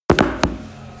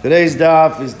Today's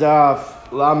daf is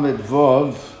daf Lamed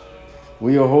Vov.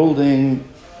 We are holding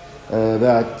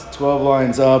about 12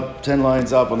 lines up, 10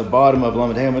 lines up on the bottom of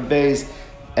Lamed Hamad base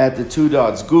at the two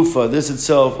dots. Gufa, this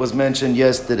itself was mentioned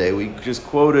yesterday. We just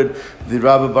quoted the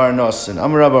Rabbi Bar Nosson.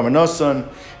 I'm Rabbi Bar Nosson.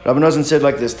 Rabbi Nosson said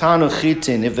like this, Tanu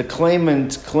Chitin, if the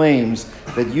claimant claims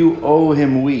that you owe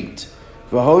him wheat,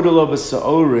 V'hodolo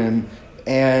b'sa'orim,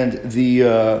 and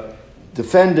the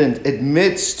defendant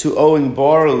admits to owing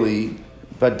barley,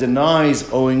 but denies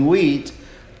owing wheat,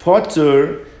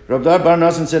 Potter, Rabbi Bar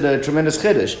Nosson said a tremendous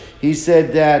chiddush. He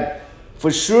said that for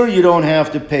sure you don't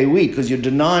have to pay wheat because you're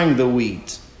denying the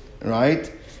wheat,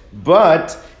 right?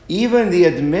 But even the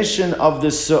admission of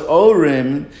the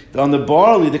sa'orim on the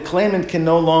barley, the claimant can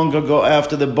no longer go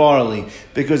after the barley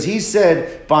because he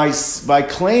said by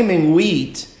claiming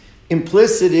wheat,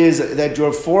 implicit is that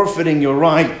you're forfeiting your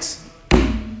right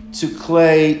to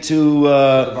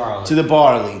the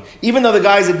barley. Even though the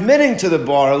guy's admitting to the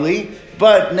barley,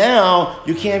 but now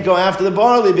you can't go after the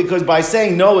barley because by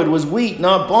saying no, it was wheat,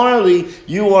 not barley,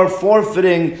 you are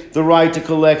forfeiting the right to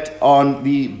collect on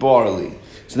the barley.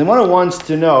 So the one who wants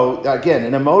to know, again,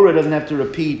 an Amora doesn't have to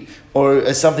repeat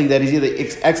or something that is either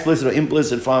explicit or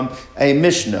implicit from a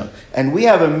Mishnah. And we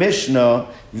have a Mishnah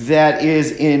that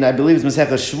is in, I believe it's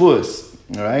Masechah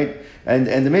Shavuos, all right? And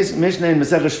the Mishnah in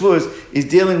Masechah Shavuos is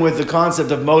dealing with the concept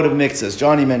of motive mixes.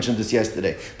 Johnny mentioned this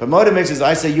yesterday. But motive mixes,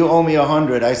 I say, you owe me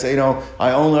 100. I say,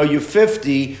 I only owe you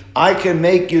 50. I can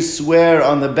make you swear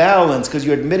on the balance because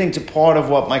you're admitting to part of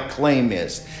what my claim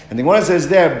is. And the one says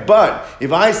there, but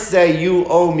if I say you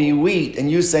owe me wheat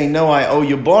and you say, no, I owe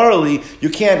you barley,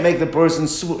 you can't make the person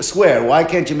swear. Why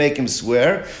can't you make him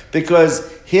swear?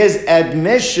 Because his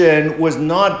admission was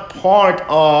not part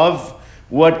of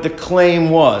what the claim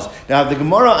was. Now, the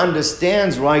Gemara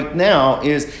understands right now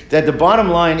is that the bottom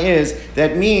line is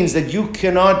that means that you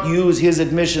cannot use his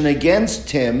admission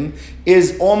against him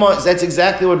that's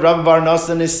exactly what Rabbi Bar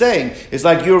Nosson is saying. It's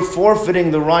like you're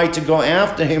forfeiting the right to go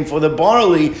after him for the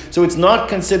barley, so it's not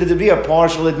considered to be a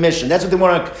partial admission. That's what the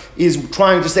Gemara is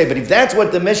trying to say. But if that's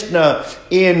what the Mishnah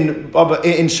in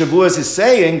Shavuos is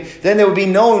saying, then there would be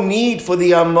no need for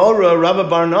the Amora, Rabbi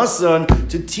Bar Nosson,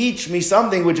 to teach me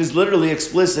something which is literally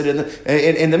explicit in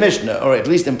the Mishnah, or at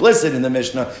least implicit in the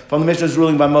Mishnah, from the Mishnah's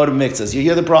ruling by motive mixes. You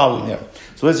hear the problem here.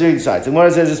 So let's read the sides. The Gemara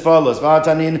says as follows: we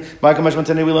learned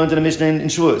in the Mishnah in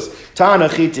Shavuos. Tana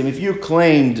chitim, if you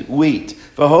claimed wheat,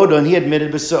 v'hodon, he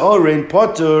admitted b'sa'orin,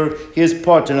 potter, his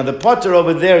potter. Now the potter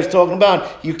over there is talking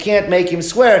about you can't make him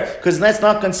swear because that's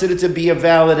not considered to be a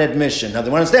valid admission. Now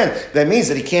they understand that means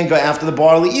that he can't go after the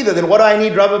barley either. Then what do I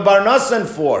need Rabbi Bar Nosson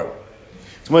for?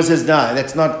 Someone says, no,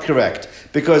 that's not correct.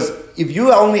 Because if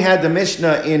you only had the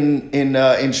Mishnah in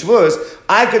Shavuos,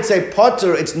 I could say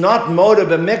potter, it's not moda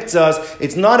b'miktzas,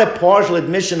 it's not a partial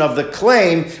admission of the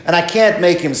claim, and I can't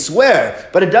make him swear.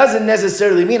 But it doesn't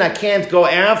necessarily mean I can't go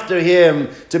after him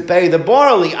to pay the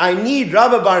barley. I need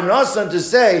Rabbi Bar Nosson to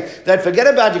say that forget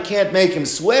about you can't make him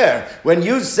swear. When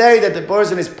you say that the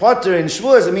person is potter in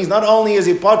Shavuos, it means not only is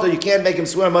he potter, you can't make him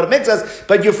swear moda b'miktzas,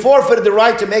 but you forfeited the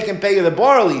right to make him pay you the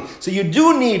barley. So you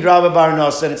do need Rabbi Bar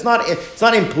Nosson. It's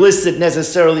not implicit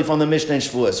necessarily from the Mishnah in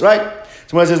Shavuos, right?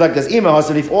 So when it says like this,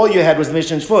 if all you had was the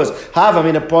Mishnah in Shavuos, hava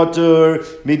min a potter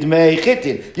midmei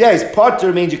chitin. Yes,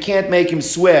 potter means you can't make him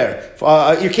swear.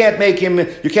 You can't make him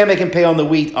pay on the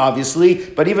wheat, obviously.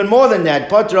 But even more than that,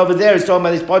 potter over there is talking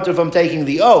about this potter from taking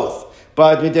the oath.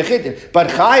 But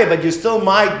you still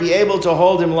might be able to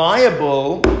hold him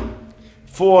liable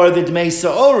for the dmei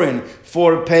sa'orin,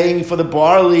 for paying for the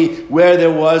barley where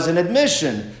there was an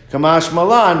admission. Kamash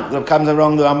Malan, what comes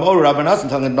along the Amor, Rabbi Nosson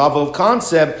telling the novel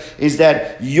concept is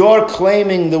that you're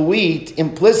claiming the wheat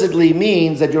implicitly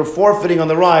means that you're forfeiting on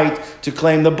the right to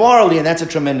claim the barley, and that's a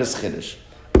tremendous chiddush.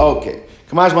 Okay.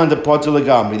 Kamash Malan, the potter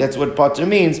legamri. That's what potter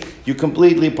means. You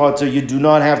completely potter. You do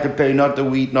not have to pay not the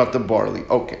wheat, not the barley.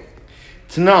 Okay.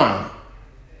 Tanan.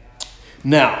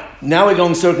 Now we're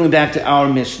going circling back to our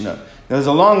Mishnah. There's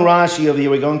a long Rashi over here,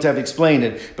 we're going to have to explain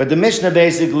it. But the Mishnah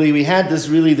basically, we had this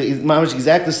really,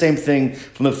 exactly the same thing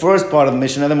from the first part of the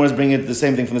Mishnah, and then we're going to bring it the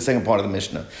same thing from the second part of the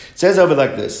Mishnah. It says over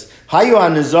like this, Hayu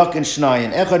ha-nizak and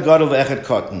shnayin, echad gadol ve'echad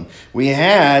katan. We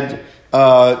had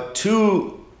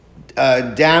two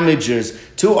damagers,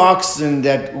 two oxen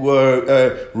that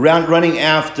were running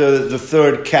after the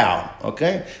third cow,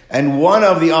 okay? And one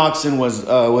of the oxen was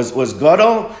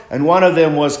gadol, and one of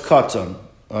them was katan.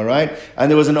 All right?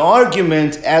 And there was an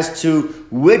argument as to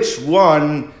which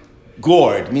one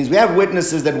gored. It means we have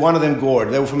witnesses that one of them gored.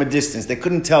 They were from a distance. They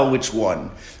couldn't tell which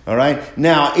one. All right?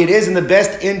 Now, it is in the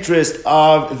best interest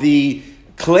of the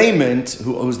claimant,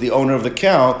 who's the owner of the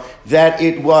cow, that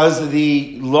it was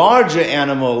the larger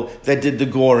animal that did the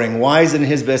goring. Why is it in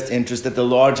his best interest that the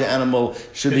larger animal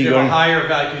should be going? A higher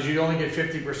value, because you only get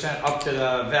 50% up to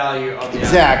the value of the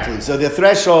exactly. animal. So the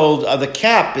threshold of the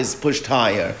cap is pushed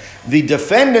higher. The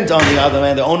defendant, on the other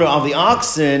hand, the owner of the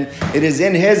oxen, it is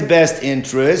in his best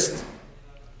interest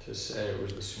to say it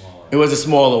was the smaller one. It was a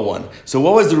smaller one. So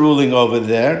what was the ruling over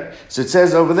there? So it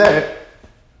says over there,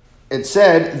 it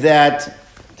said that,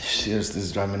 this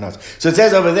is driving me nuts. So it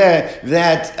says over there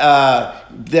that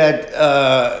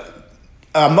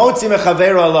motzi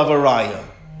mechavero alav araya,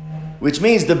 which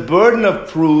means the burden of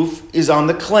proof is on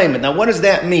the claimant. Now what does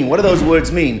that mean? What do those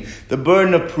words mean? The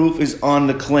burden of proof is on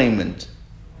the claimant.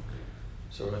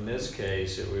 So in this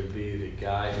case, it would be the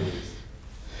guy who's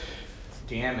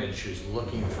damaged, who's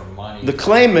looking for money. The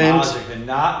claimant. The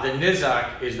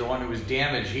nizak is the one who was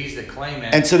damaged. He's the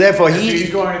claimant, and so therefore he's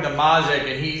going to the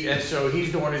mazik, and so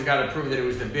he's the one who's got to prove that it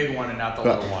was the big one and not the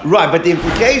little one. Right, but the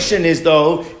implication is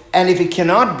though, and if he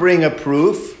cannot bring a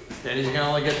proof, then he's going to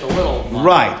only get the little one.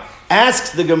 Right. Asks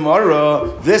the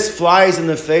Gemara, this flies in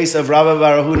the face of Rabbi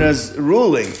Barahuna's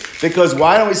ruling, because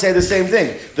why don't we say the same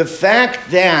thing? The fact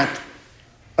that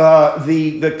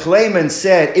the claimant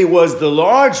said it was the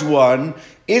large one,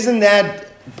 isn't that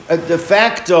de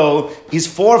facto he's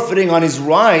forfeiting on his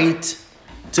right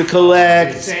to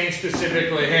collect? He's saying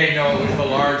specifically, hey, no, it was the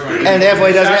large one. And therefore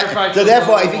he doesn't. So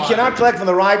therefore, if he cannot collect from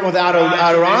the right one without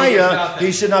a raya,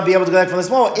 he should not be able to collect from the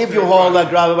small. If you hold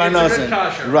like Rabbi Barnosen,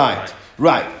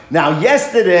 right. Now,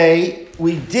 yesterday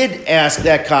we did ask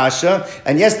that kasha,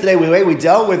 and yesterday the way we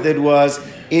dealt with it was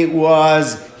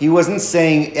he wasn't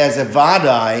saying as a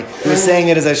vadai, he was saying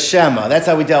it as a shema. That's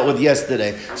how we dealt with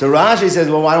yesterday. So Rashi says,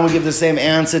 well, why don't we give the same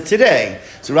answer today?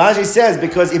 So Rashi says,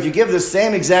 because if you give the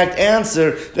same exact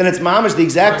answer, then it's mamish the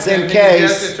exact same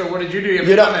case. So what did you do?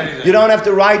 You don't have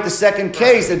to write the second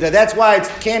case. That's why it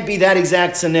can't be that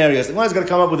exact scenario. So the Gemara is going to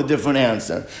come up with a different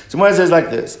answer. So the Gemara says like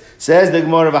this. Says the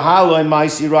Gemara of Ahalo and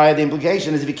Maisi Raya, the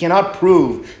implication is if you cannot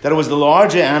prove that it was the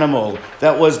larger animal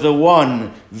that was the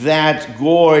one that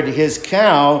gored his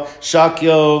cow,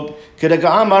 Shakil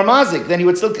Kedaga'amar Mazik, then he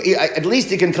would still, at least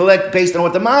he can collect based on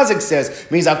what the Mazik says.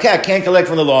 It means, okay, I can't collect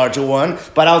from the larger one,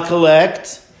 but I'll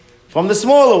collect from the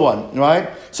smaller one, right?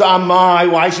 So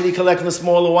why should he collect from the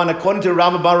smaller one? According to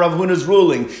Rabbi Bar Rav Huna's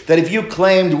ruling, that if you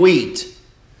claimed wheat,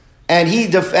 and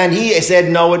he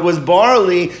said, no, it was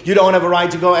barley, you don't have a right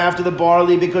to go after the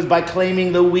barley, because by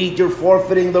claiming the wheat, you're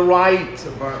forfeiting the right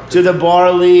to the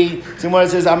barley. Someone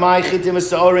says, Amai chitim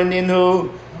esorin inhu.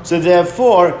 So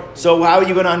therefore, so how are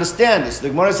you going to understand this? The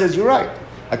Gemara says, you're right.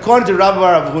 According to Rabbi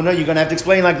Rav Huna, you're going to have to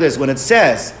explain like this. When it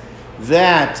says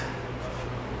that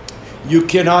you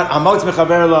cannot, Amotz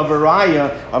mechaver alav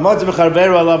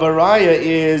araya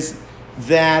is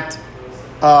that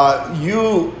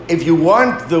if you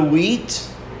want the wheat,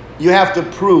 you have to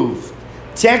prove.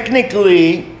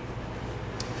 Technically,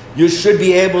 you should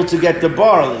be able to get the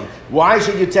barley. Why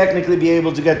should you technically be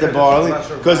able to get the barley?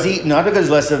 Because not because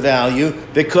lesser value,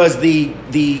 because the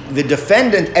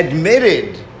defendant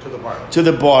admitted to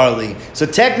the barley. So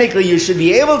technically you should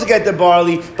be able to get the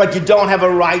barley, but you don't have a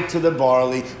right to the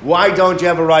barley. Why don't you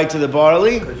have a right to the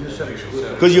barley?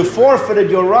 Because you forfeited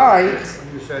your right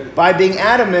by being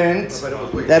adamant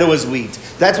that it was wheat.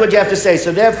 That's what you have to say.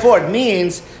 So therefore it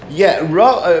means,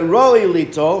 roi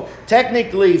lito,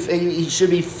 technically he should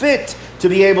be fit to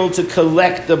be able to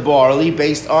collect the barley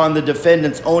based on the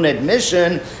defendant's own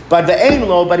admission, but the ain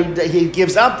lo, but he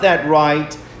gives up that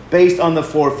right based on the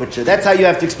forfeiture. That's how you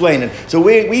have to explain it. So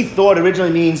we thought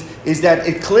originally means is that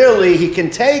it clearly he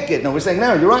can take it. No, we're saying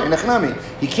no, you're right, Nechnami.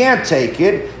 He can't take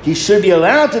it. He should be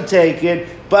allowed to take it,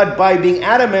 but by being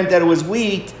adamant that it was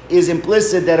wheat is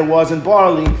implicit that it wasn't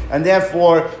barley, and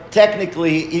therefore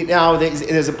technically now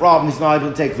there's a problem. He's not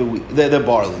able to take the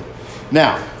barley.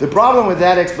 Now, the problem with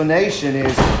that explanation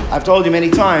is, I've told you many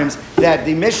times, that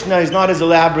the Mishnah is not as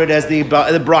elaborate as the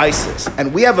Brises.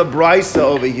 And we have a Brisa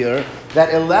over here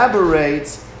that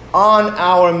elaborates on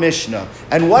our Mishnah.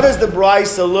 And what does the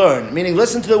Brisa learn? Meaning,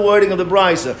 listen to the wording of the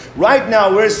Brisa. Right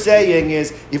now, we're saying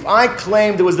is, if I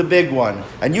claimed it was the big one,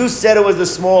 and you said it was the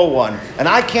small one, and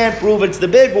I can't prove it's the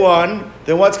big one,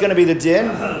 then what's going to be the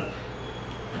din?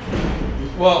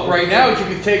 Well, right now you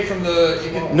can take from the...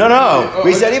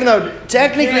 We said even though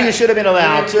technically you should have been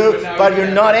allowed to, but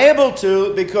you're not able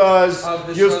to because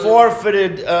you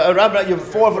forfeited, you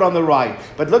forfeit on the right.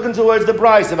 But looking towards the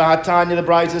Brisa, the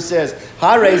Brisa says,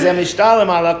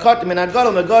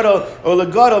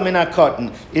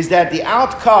 is that the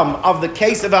outcome of the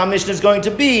case of our Mishnah is going to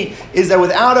be, is that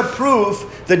without a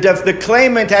proof, the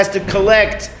claimant has to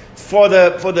collect for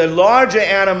the larger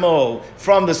animal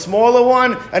from the smaller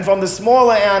one, and from the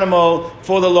smaller animal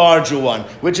for the larger one,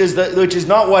 which is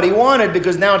not what he wanted,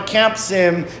 because now it caps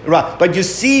him. Right. But you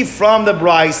see from the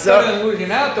Brisa. Better than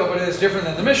losing out, though, but it's different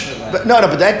than the Mishnah. Then.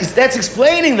 But that's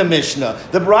explaining the Mishnah.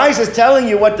 The Brisa is telling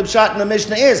you what the pshat in the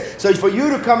Mishnah is. So for you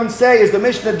to come and say is the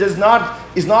Mishnah is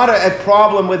not a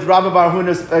problem with Rabbi Bar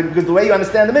Huna's, because the way you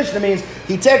understand the Mishnah means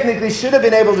he technically should have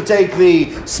been able to take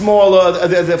the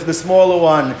smaller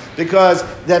one, because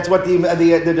that's what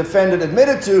the defendant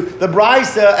admitted to. The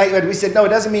Brisa, we said no, it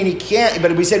doesn't mean he can't,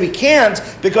 but we said we can't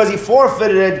because he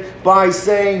forfeited it by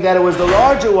saying that it was the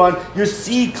larger one. You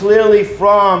see clearly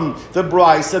from the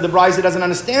Brisa. The Brisa doesn't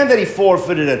understand that he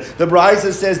forfeited it. The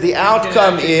Brisa says the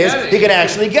outcome is he can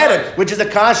actually get it, which is a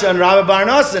kasha on Rabbi Bar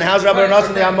Nosson. How's Rabbi Bar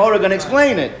Nosson the Amora going to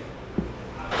explain it?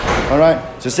 All right.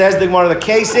 So says the Gemara, the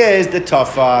case is the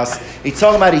tafas. He's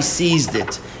talking about he seized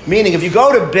it. Meaning, if you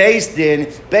go to Beis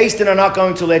Din are not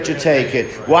going to let you take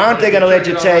it. Why aren't they going to let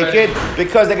you take it?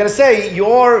 Because they're going to say you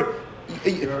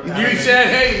said,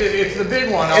 hey, it's the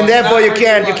big one. And therefore you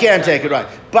can't take it, right.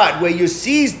 But where you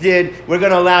seized it, we're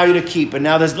going to allow you to keep it.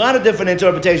 Now, there's a lot of different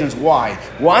interpretations. Why?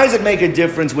 Why does it make a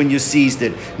difference when you seized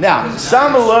it? Now,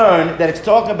 some learn that it's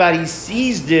talking about he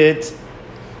seized it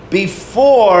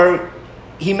before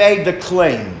he made the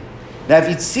claim. Now, if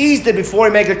he seized it before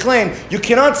he made the claim, you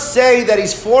cannot say that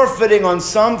he's forfeiting on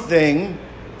something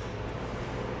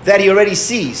that he already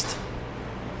seized.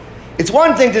 It's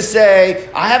one thing to say,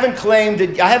 I haven't claimed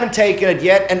it, I haven't taken it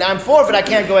yet, and I'm forfeit, I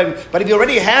can't go ahead. But if he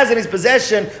already has it in his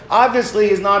possession, obviously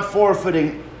he's not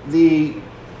forfeiting the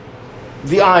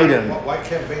item. Why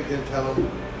can't Beit Din tell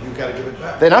him, you got to give it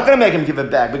back? They're not going to make him give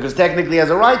it back, because technically he has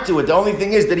a right to it. The only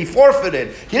thing is that he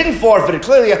forfeited. He didn't forfeit it.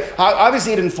 Clearly,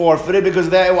 obviously he didn't forfeit it,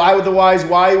 because otherwise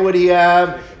why would he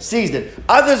have seized it?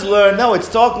 Others learn, no,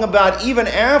 it's talking about even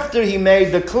after he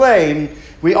made the claim,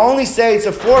 we only say it's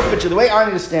a forfeiture. The way I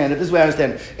understand it, this is the way I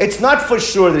understand it. It's not for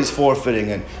sure that he's forfeiting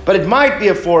it, but it might be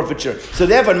a forfeiture. So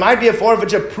therefore, it might be a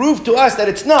forfeiture. Prove to us that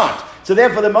it's not. So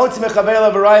therefore, the Motzi Mechavel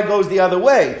of Araya goes the other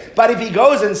way. But if he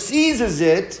goes and seizes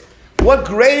it, what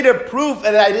greater proof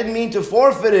that I didn't mean to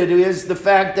forfeit it is the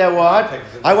fact that what?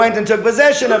 I went and took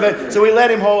possession of it, so we let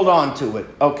him hold on to it.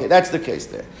 Okay, that's the case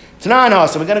there. Tanan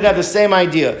Hasa, we're going to have the same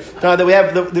idea. Now that we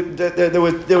have there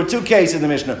were two cases in the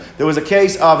Mishnah. There was a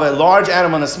case of a large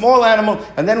animal and a small animal,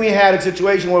 and then we had a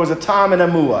situation where it was a tam and a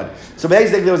muad. So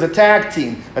basically there was a tag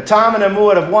team. A tam and a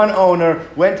muad of one owner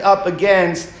went up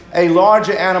against a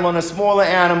larger animal and a smaller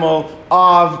animal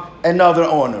of another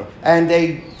owner. And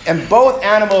both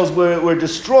animals were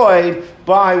destroyed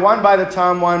one by the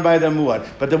tam, one by the muad.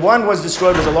 But the one was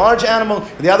destroyed was a large animal,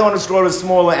 and the other one was destroyed was a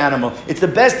smaller animal. It's the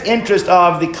best interest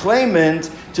of the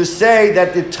claimant to say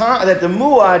that the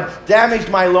muad damaged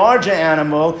my larger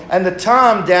animal and the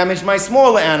tam damaged my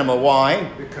smaller animal. Why?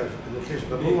 Because in the case of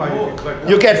the muad,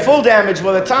 you get full damage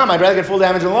for the tam. I'd rather get full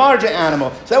damage on a larger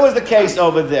animal. So that was the case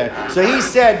over there. So he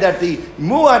said that the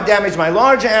muad damaged my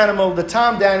larger animal, the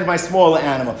tam damaged my smaller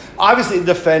animal. Obviously,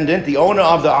 the defendant, the owner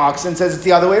of the oxen, says it's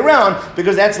the other way around,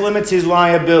 because that limits his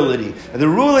liability. And the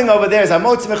ruling over there is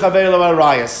Hamotzi Mechavel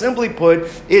Araya. Simply put,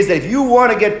 is that if you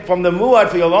want to get from the muad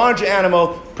for your larger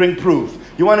animal, bring proof.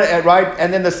 You want to, right?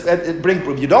 And then bring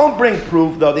proof. You don't bring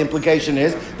proof, though, the implication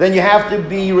is, then you have to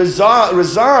be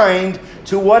resigned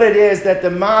to what it is that the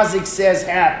mazik says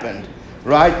happened.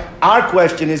 Right? Our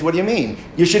question is, what do you mean?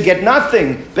 You should get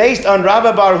nothing. Based on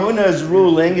Rabbi Bar Huna's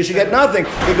ruling, you should get nothing.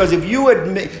 Because if you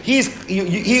admit, he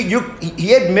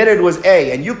admitted it was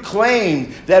A, and you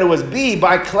claimed that it was B,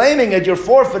 by claiming it, you're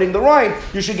forfeiting the right,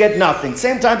 you should get nothing.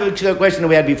 Same type of question that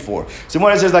we had before. So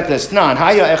one says like this, Nan,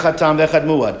 Haya echad tam vechad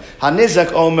muad.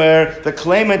 Hanizak omer, the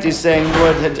claimant is saying,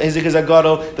 Hizik is a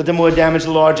gadol, that the muad damaged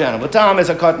the large animal. The tam is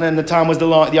a katan, and the tam was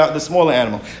the smaller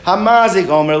animal. Hamazik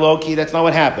omer loki, that's not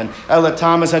what happened. The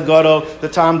tam is a gadol, the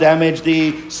tam damaged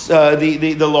the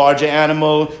larger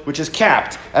animal, which is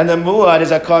capped, and the muad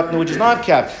is a katan, which is not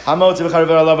capped.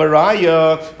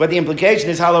 But the implication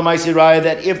is halamaisi raya,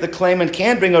 that if the claimant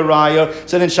can't bring a raya,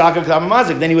 so then shaka klam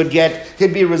mazik, then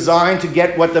he'd be resigned to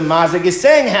get what the mazik is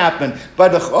saying happened.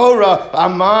 But the chora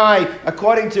amai,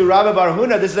 according to Rabbi Bar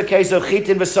Huna, this is the case of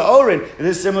chitin v'saorin.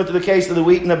 This is similar to the case of the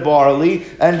wheat and the barley,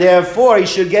 and therefore he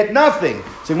should get nothing.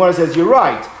 So Gemara says, you're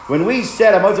right. When we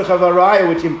said Hamotzi Mechavel Araya,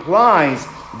 which implies,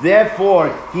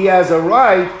 therefore, he has a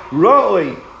right,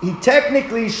 Ro'oi, he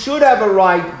technically should have a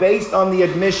right based on the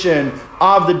admission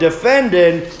of the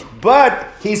defendant, but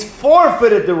he's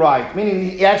forfeited the right,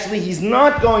 meaning he's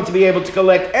not going to be able to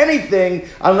collect anything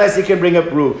unless he can bring up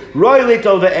Ru. Roy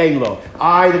litol ve'enlo.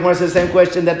 The Gemara says the same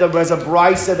question that there's a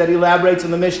brisa that elaborates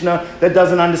on the Mishnah that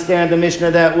doesn't understand the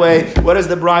Mishnah that way. What does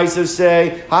the brisa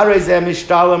say?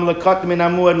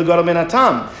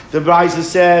 The brisa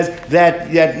says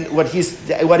that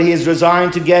what he is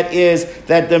resigned to get is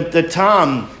that the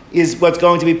tam is what's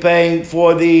going to be paying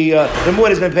for the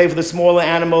muad is going to pay for the smaller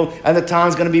animal, and the tam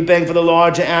is going to be paying for the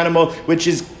larger animal, which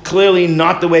is clearly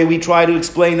not the way we try to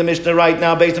explain the Mishnah right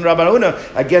now based on Rabbi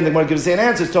Huna. Again, the Gemara gives the same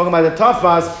answer. It's talking about the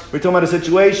tafas. We're talking about a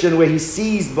situation where he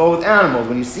sees both animals.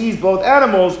 When he sees both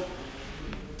animals,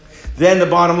 then the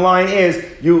bottom line is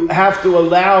you have to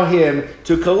allow him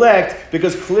to collect,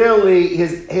 because clearly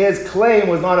his claim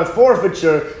was not a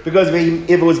forfeiture, because if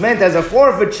it was meant as a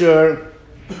forfeiture,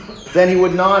 then he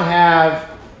would not have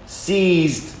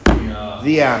seized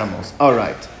the animals. All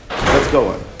right, let's go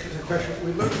on. There's a question.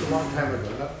 We looked a long time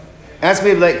ago. Ask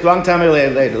me long time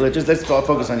later. Let's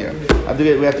focus on here.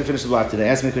 We have to finish the block today.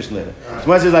 Ask me a question later. So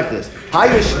one says like this.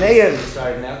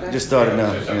 Just started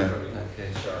now. Yeah.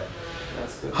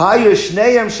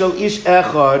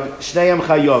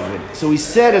 So we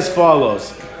said as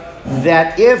follows,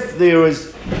 that if there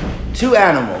is two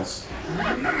animals,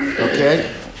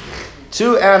 okay,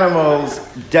 two animals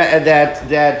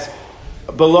that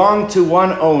belong to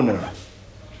one owner,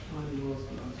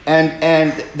 and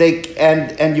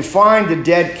you find the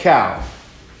dead cow,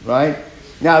 right?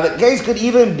 Now the case could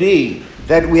even be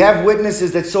that we have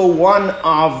witnesses that saw one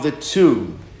of the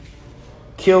two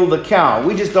kill the cow.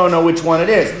 We just don't know which one it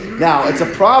is. Now it's a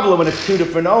problem when it's two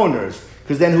different owners,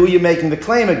 because then who are you making the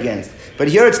claim against? But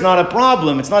here it's not a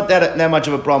problem. It's not that much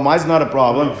of a problem. Why is it not a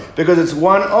problem? Because it's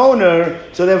one owner.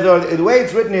 So the way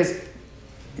it's written is,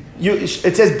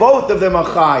 it says both of them are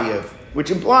chayiv, which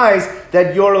implies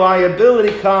that your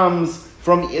liability comes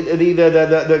from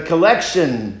the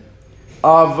collection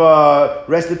of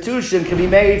restitution can be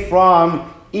made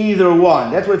from either one.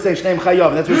 That's what it's saying. Shneim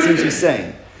chayav. That's what it seems to be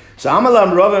saying. So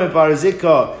Amalam Ravim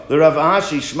Parazika the Rav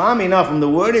Ashi Shmami. Now from the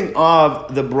wording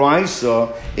of the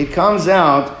Brisa, it comes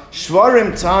out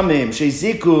Shvarim Tamim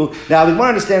Sheziku. Now the Gemara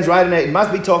understands right in it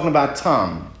must be talking about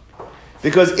Tam,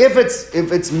 because if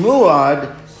it's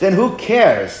Muad, then who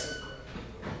cares?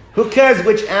 Who cares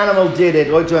which animal did it?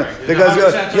 Because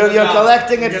you're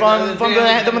collecting it from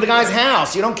the guy's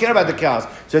house. You don't care about the cows.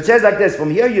 So it says like this.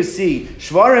 From here you see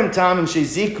Shvarim Tamim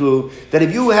Sheziku, that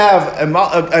if you have a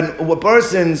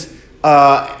person's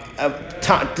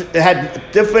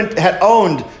had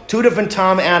owned two different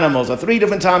tam animals or three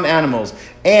different tam animals,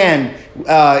 and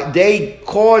they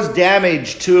caused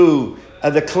damage to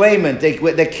the claimant,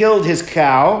 they killed his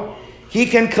cow, he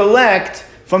can collect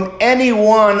from any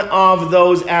one of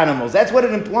those animals. That's what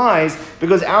it implies,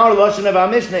 because our lashon of our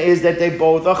Mishnah is that they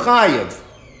both are chayiv,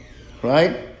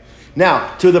 right?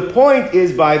 Now, to the point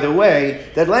is, by the way,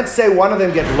 that let's say one of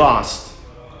them get lost.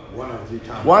 One of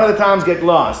the toms get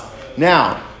lost.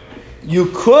 Now,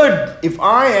 you could, if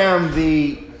I am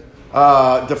the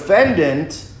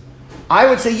defendant, I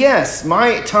would say, yes,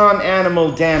 my tom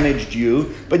animal damaged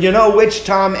you, but you know which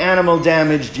tom animal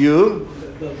damaged you?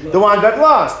 The one got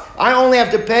lost. I only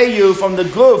have to pay you from the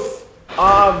guf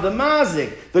of the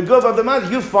mazik. The guf of the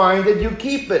mazik, you find it, you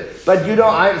keep it. But you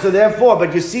don't,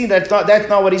 but you see, that's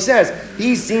not what he says.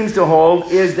 He seems to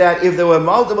hold is that if there were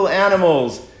multiple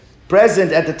animals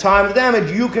present at the time of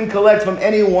damage, you can collect from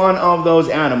any one of those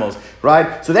animals,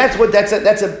 right? So that's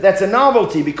a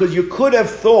novelty, because you could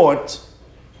have thought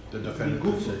the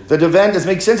defendant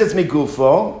makes sense. It's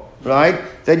migufo, right?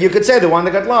 That you could say the one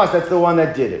that got lost, that's the one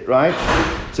that did it, right?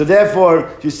 So therefore,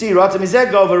 you see, ratzamizeh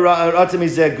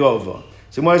gova.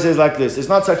 So Moshe says like this: it's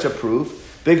not such a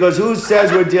proof, because who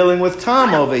says we're dealing with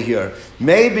tam over here?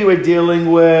 Maybe we're dealing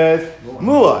with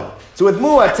muad. So with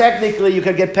muad, technically you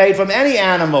can get paid from any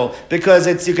animal, because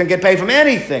you can get paid from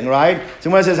anything, right? So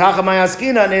Moshe says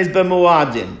hachamayaskinan is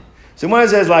bemuadin. So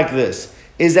Moshe says like this: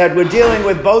 is that we're dealing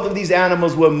with both of these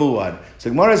animals were muad. So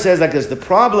Gemara says like this: the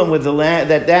problem with the land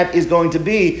that is going to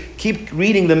be, keep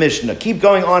reading the Mishnah, keep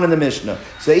going on in the Mishnah.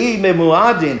 So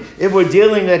if we're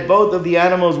dealing that both of the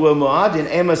animals were muadin,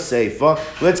 ema seifa,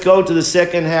 let's go to the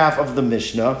second half of the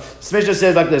Mishnah. The Mishnah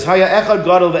says like this: Haya echad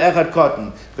gadol ve'echad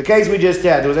katan. The case we just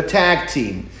had, there was a tag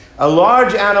team. A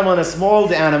large animal and a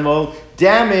small animal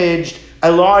damaged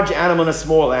a large animal and a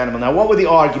small animal. Now, what were the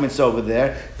arguments over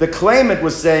there? The claimant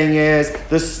was saying is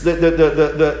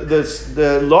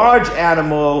the large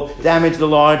animal damaged the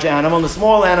large animal, and the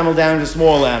small animal damaged the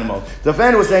small animal. The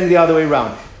defendant was saying the other way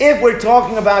around. If we're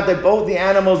talking about that both the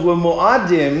animals were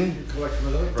mu'adim, Collect from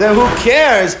another then who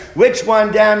cares which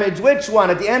one damaged which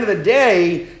one? At the end of the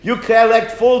day, you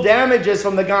collect full damages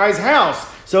from the guy's house.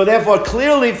 So therefore,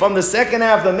 clearly from the second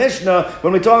half of the Mishnah,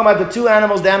 when we're talking about the two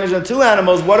animals damaging the two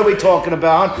animals, what are we talking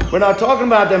about? We're not talking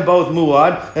about them both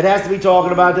muad. It has to be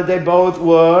talking about that they both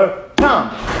were tam.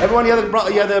 Everyone, you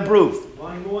have the proof.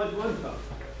 One muad, one cup.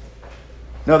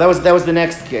 No, that was the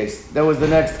next case. That was the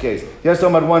next case. You're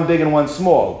talking about one big and one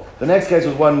small. The next case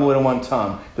was one muad and one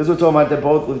tam. This was talking about they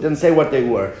both. It didn't say what they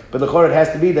were, but the chorah has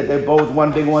to be that they're both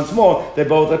one big and one small. They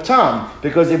both are tam,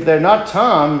 because if they're not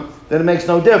tam, then it makes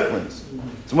no difference.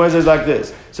 So when it says like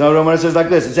this, when it says like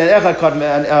this, it says echad cotton,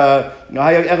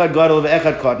 echad gadol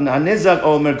ve'echad cotton. Hanizak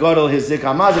omer gadol hizik,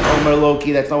 hamazik omer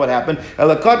loki. That's not what happened.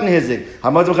 Ela cotton hizik,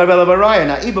 hamazik chabel avaraya.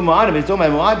 Now iba mu'adim. It's talking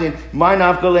about mu'adim. My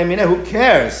nafka lemineh. Who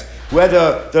cares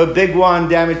whether the big one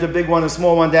damaged the big one, the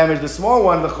small one damaged the small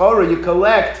one? The chorah you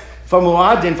collect from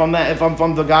mu'adim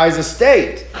from the guy's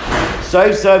estate. The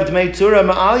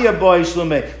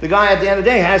guy at the end of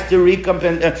the day has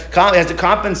to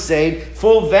compensate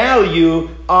full value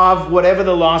of whatever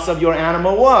the loss of your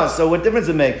animal was. So what difference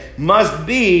does it make? Must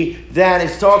be that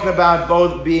it's talking about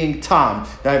both being tam.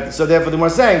 So therefore the more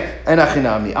saying,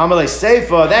 enachinami. Amalei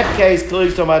Seifa, that case clearly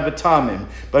is talking about betamim.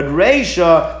 But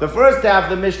Reisha, the first half of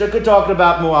the Mishnah, could talk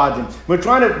about muadim. We're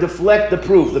trying to deflect the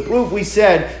proof. The proof we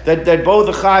said that both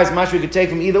the chayes, much we could take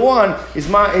from either one, is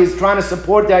trying to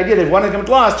support the idea that one of them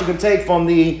lost, you can take from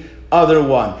the other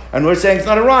one. And we're saying it's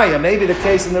not a raya. Maybe the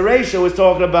case in the ratio was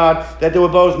talking about that they were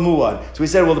both muad. So we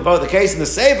said, well, the case in the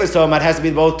sefer is talking about has to be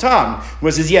both tam. Where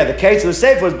it says, yeah, the case of the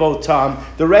sefer was both tam.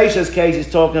 The ratio's case is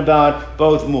talking about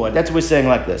both muad. That's what we're saying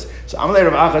like this. So Amalei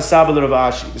Rav Acha Sabel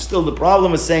Rav Ashi. Still, the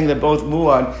problem is saying that both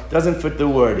muad doesn't fit the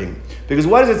wording. Because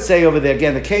what does it say over there?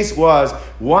 Again, the case was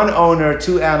one owner,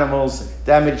 two animals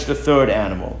damaged the third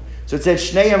animal. So it said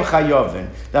Shneim Chayovin.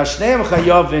 Now Shneim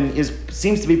Chayovin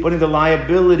seems to be putting the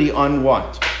liability on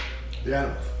what? The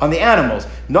animals. On the animals,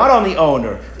 not on the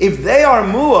owner. If they are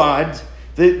muad,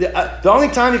 the only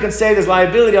time you can say there's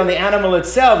liability on the animal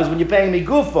itself is when you're paying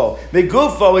migufo.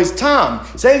 Migufo is tam.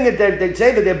 Saying that they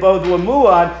say that they both were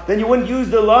muad, then you wouldn't use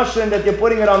the lashon that you're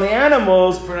putting it on the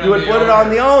animals. You would put it on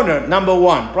the owner. Number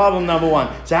one, problem number one.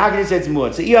 So how can you say it's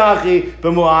muad? So iachi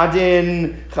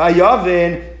b'muadin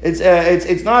chayovin.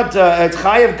 It's not it's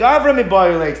chayav gavra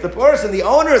mibayule. It's the person, the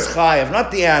owner is chayav,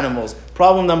 not the animals.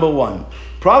 Problem number one.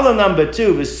 Problem number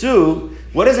two, v'su.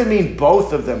 What does it mean?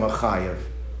 Both of them are chayav.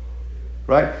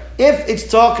 Right? If it's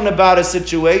talking about a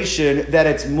situation that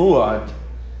it's muad,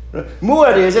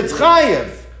 muad is it's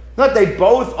chayav. Not they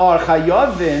both are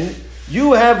chayavin.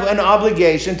 You have an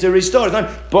obligation to restore. It's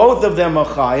not both of them are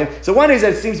chayav. So one is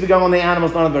that it seems to be going on the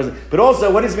animals, not on the person. But also,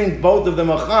 what does it mean both of them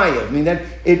are chayav? I mean, that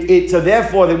so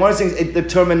therefore, one of the things, the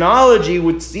terminology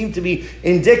would seem to be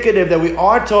indicative that we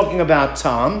are talking about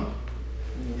tam.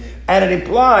 And it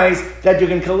implies that you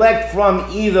can collect from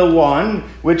either one,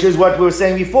 which is what we were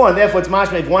saying before. And therefore, it's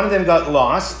mashma. If one of them got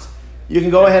lost, you can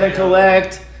go ahead and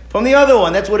collect from the other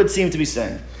one. That's what it seemed to be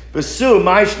saying. Besu,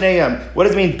 my shneim. What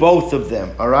does it mean, both of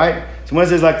them? All right? So when it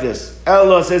says like this,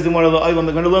 Allah says they're going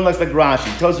to learn like Rashi.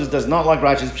 Tosfos does not like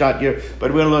Rashi's shot here,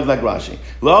 but we're going to learn like Rashi.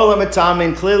 Lo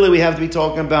metamin. Clearly, we have to be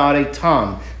talking about a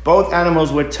tam. Both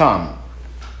animals were tam.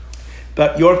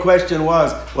 But your question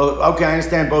was, well, okay, I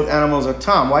understand both animals are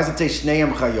tam. Why does it say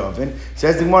Shneim Chayovin?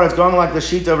 Says the Gemara, it's going like the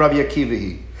Shita of Rabbi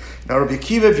Akiva. Now, Rabbi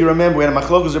Akiva, if you remember, we had a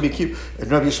machlokas Rabbi Akiva and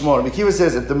Rabbi Shmuel. Rabbi Akiva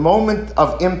says, at the moment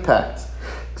of impact,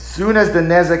 as soon as the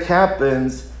nezek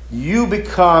happens, you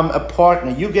become a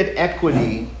partner. You get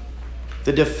equity.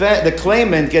 The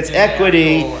claimant gets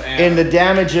equity in the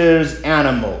damager's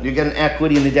animal. You get an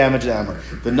equity in the damager's animal.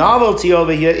 The novelty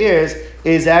over here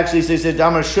is actually, so it says,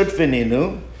 Damar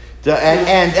Shutfininu.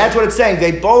 And that's what it's saying.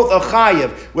 They both are chayiv.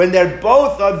 When they're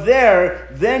both are there,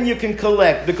 then you can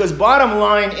collect. Because bottom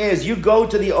line is, you go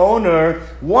to the owner,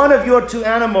 one of your two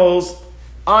animals,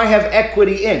 I have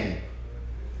equity in.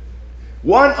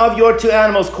 One of your two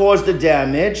animals caused the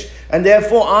damage, and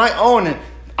therefore I own it.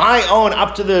 I own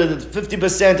up to the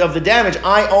 50% of the damage.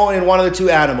 I own in one of the two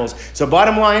animals. So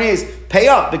bottom line is, pay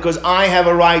up because I have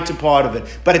a right to part of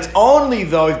it. But it's only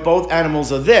though if both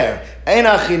animals are there.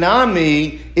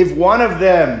 Enachinami, if one of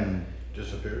them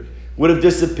would have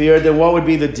disappeared, then what would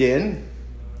be the din?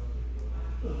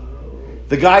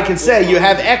 The guy can say, you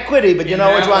have equity, but you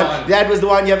know which one? That was the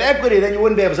one you have equity, then you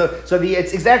wouldn't be able to. So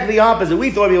it's exactly the opposite.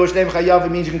 We thought Shneim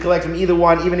Chayavim means you can collect from either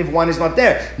one, even if one is not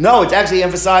there. No, it's actually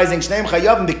emphasizing Shneim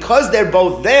Chayavim, because they're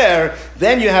both there,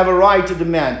 then you have a right to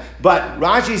demand. But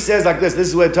Rashi says like this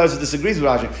is where Tosfos disagrees with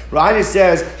Rashi. Rashi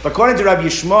says, according to Rabbi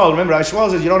Shmuel, remember Rabbi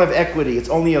Shmuel says you don't have equity, it's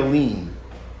only a lien.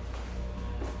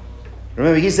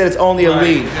 Remember, he said it's only a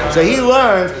lien. So he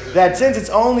learns that since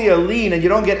it's only a lien and you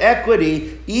don't get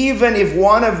equity, even if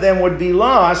one of them would be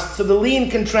lost, so the lien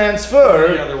can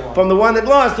transfer from the one that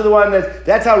lost to the one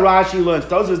that's how Rashi learns.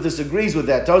 Tosfos disagrees with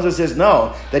that. Tosfos says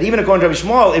no, that even according to Rabbi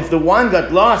Shmuel, if the one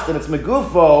got lost and it's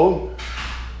megufo,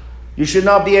 you should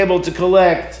not be able to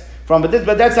collect from, but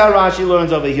that's how Rashi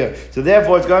learns over here. So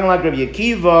therefore, it's going like Rabbi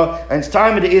Akiva, and it's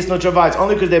time to Isno Travai. It's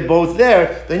only because they're both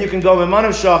there, then you can go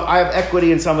Mimanav Shach. I have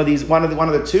equity in some of these. One of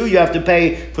the two, you have to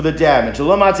pay for the damage. You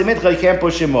can't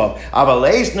push him off.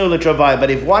 But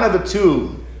if one of the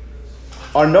two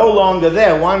are no longer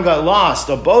there, one got lost,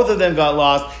 or both of them got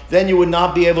lost, then you would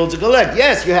not be able to collect.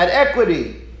 Yes, you had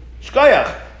equity.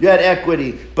 Shkoyach, you had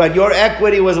equity, but your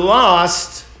equity was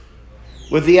lost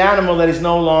with the animal that is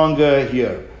no longer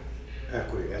here.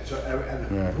 Equity.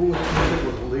 And who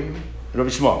was the lien? Rabbi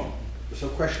Shmuel. So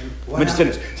question. Let me just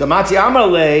finish. So Matzi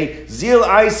Amalei Zil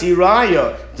Isi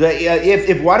Raya.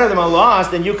 If one of them are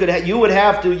lost, then you would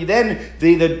have to then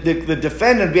the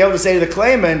defendant be able to say to the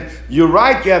claimant, "You're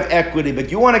right, you have equity, but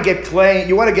you want to get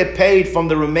paid from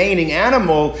the remaining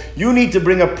animal. You need to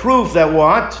bring a proof that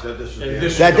what that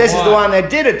this is the one that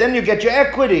did it. Then you get your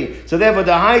equity. So therefore,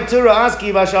 the high Torah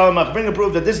aski v'shalamach, bring a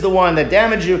proof that this is the one that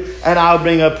damaged you, and I'll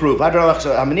bring a proof. Hadrach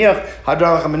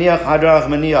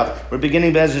maniach. We're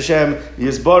beginning Be'ez Hashem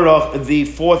Yisborach, the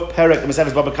fourth perek, the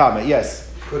Mesechus Baba Kama. Yes.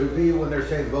 Could it be when they're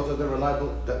saying both of them are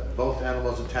liable, that both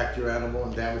animals attacked your animal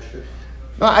and damaged it?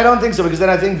 No, I don't think so, because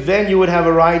then you would have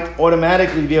a right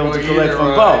automatically to be able to collect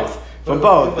from both. From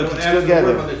both. But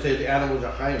together. When they say the animals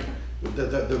are chaim,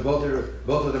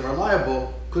 both of them are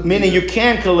liable. Meaning you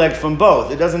can collect from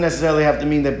both. It doesn't necessarily have to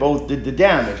mean that both did the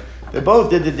damage. They both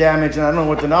did the damage, and I don't know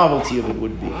what the novelty of it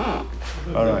would be.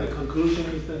 All right. The conclusion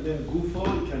is that then Gufo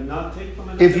cannot take from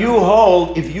another. If you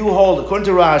hold, according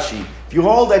to Rashi, if you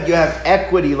hold that you have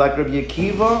equity like Rabbi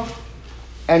Akiva,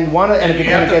 then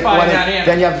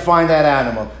you have to find that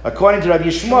animal. According to Rabbi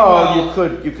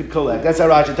Shmuel, you could collect. That's how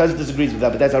Rashi disagrees with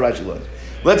that, but that's how Rashi learns.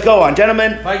 Let's go on,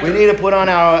 gentlemen. We need to put on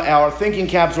our thinking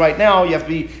caps right now. You have to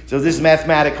be so. This is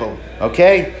mathematical,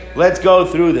 okay? Let's go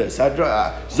through this. Zog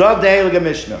de'elige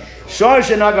Mishnah. Shor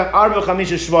shenaga arba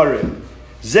chamisha shvarim.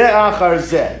 Ze achar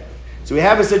ze. So we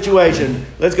have a situation.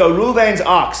 Let's go. Reuven's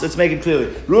ox. Let's make it clearly.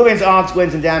 Reuven's ox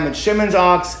went and damaged Shimon's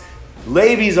ox,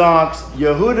 Levi's ox,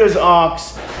 Yehuda's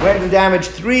ox, went and damaged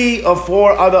 3 or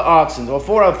 4 other oxen, or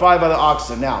 4 or 5 other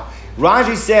oxen. Now,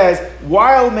 Rashi says,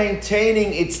 while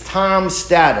maintaining its tam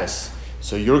status.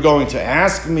 So you're going to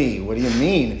ask me, what do you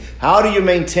mean? How do you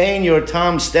maintain your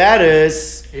tam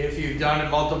status? If you've done it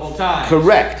multiple times.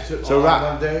 Correct. So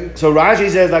Rashi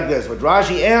says like this. What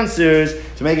Rashi answers,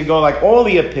 to make it go like all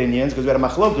the opinions, because we had a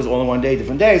machlokas all in one day,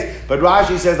 different days, but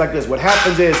Rashi says like this. What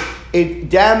happens is,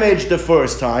 it damaged the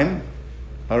first time,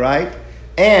 all right?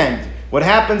 And what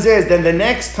happens is, then the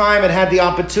next time it had the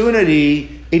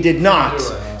opportunity, it did not.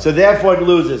 So therefore it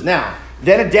loses. Now,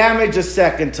 then it damaged a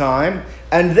second time,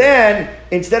 and then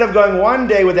instead of going one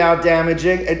day without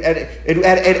damaging, it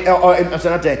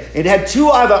had 2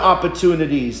 other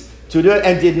opportunities to do it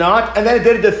and did not, and then it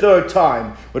did it the third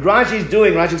time. What Rashi is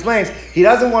doing, Rashi explains, he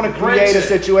doesn't want to create a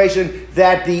situation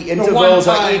that the intervals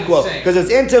are equal. Because it's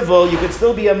interval, you could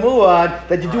still be a muad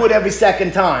that you do it every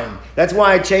second time. That's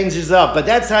why it changes up. But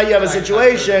that's how you have a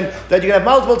situation that you can have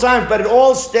multiple times, but it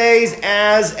all stays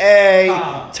as a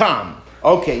tam.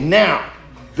 Okay, now,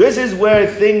 this is where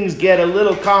things get a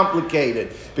little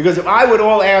complicated. Because if I would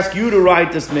all ask you to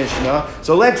write this Mishnah,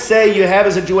 so let's say you have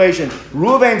a situation,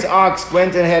 Reuven's ox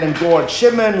went ahead and gored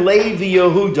Shimon, Levi,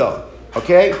 Yehuda.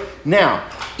 Okay? Now,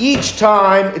 each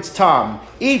time it's tam.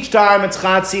 Each time it's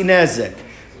chatzi nezek.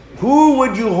 Who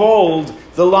would you hold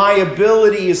the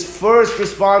liability is first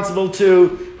responsible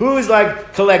to? Who is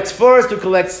collects first, who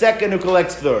collects second, who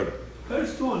collects third?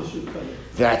 First one should collect.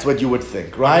 That's what you would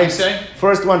think, right? What do you say?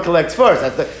 First one collects first.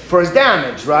 That's the first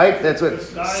damage, right? That's what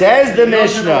says the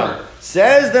Mishnah.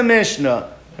 Says the Mishnah,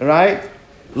 right?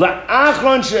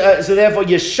 So therefore,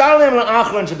 Yeshalem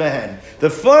la'achron shebehen. The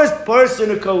first person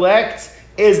who collects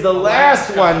is the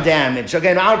last one damaged.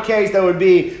 Okay, in our case, that would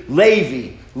be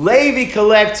Levi. Levi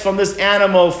collects from this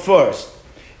animal first.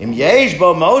 Im yesh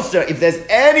bo moser, if there's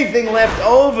anything left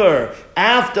over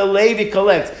after Levi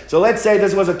collects. So let's say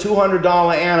this was a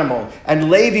 $200 animal, and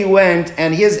Levi went,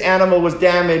 and his animal was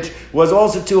damaged, was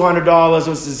also $200,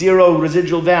 was 0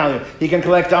 residual value. He can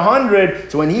collect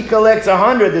 100, so when he collects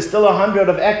 100, there's still 100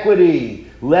 of equity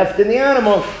left in the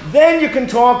animal. Then you can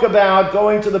talk about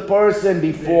going to the person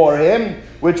before him,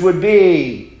 which would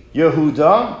be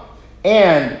Yehuda,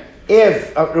 and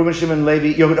if Reuben, Shimon,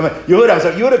 Levi,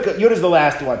 Yehuda is the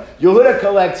last one. Yehuda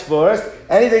collects first.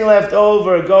 Anything left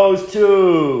over goes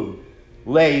to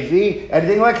Levi.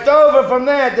 Anything left over from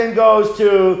that then goes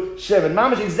to Shimon.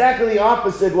 Mamash exactly the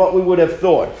opposite what we would have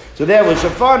thought. So there was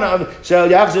Shafanav, Shel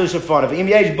Yachzir Shafanav. Im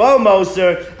Yesh Bo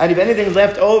Moser, and if anything's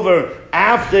left over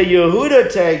after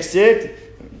Yehuda takes it,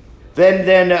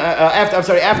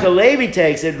 after Levi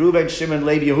takes it, Reuben, Shimon,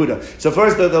 Levi, Yehuda. So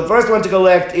first, the first one to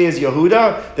collect is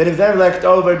Yehuda. Then if they're left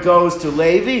over, it goes to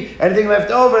Levi. Anything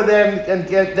left over,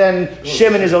 then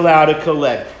Shimon is allowed to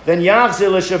collect. Then Yachzir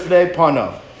L'Shafnei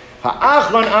Panov.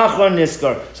 Ha'achron achron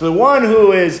niskar. So the one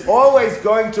who is always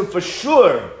going to for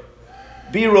sure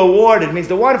be rewarded, means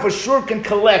the one for sure can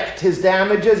collect his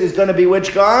damages, is going to be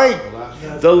which guy?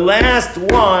 The last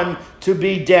one to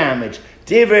be damaged.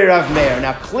 Divrei Rav Meir.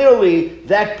 Now clearly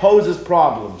that poses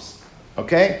problems.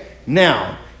 Okay?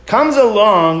 Now, comes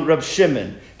along Rav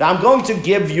Shimon. Now I'm going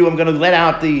to let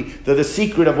out the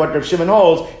secret of what Rav Shimon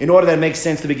holds in order that it makes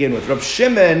sense to begin with. Rav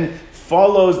Shimon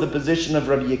follows the position of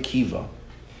Rabbi Akiva.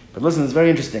 But listen, it's very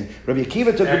interesting. Rabbi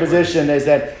Akiva took the position is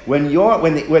that when the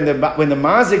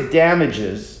mazik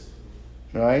damages,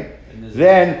 right,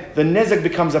 then the nizak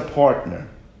becomes a partner.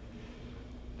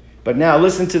 But now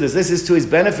listen to this. This is to his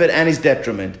benefit and his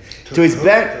detriment. To his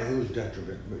benefit. Whose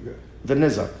detriment? The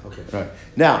nizak. Okay. Right.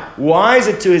 Now, why is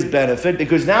it to his benefit?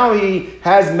 Because now he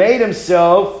has made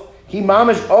himself. He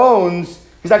mamish owns.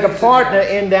 He's like a partner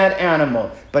in that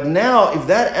animal. But now, if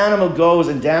that animal goes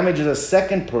and damages a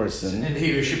second person,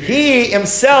 he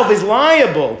himself is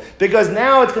liable. Because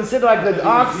now it's considered like the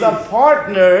ox of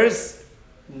partners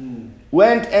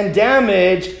went and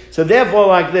damaged. So therefore,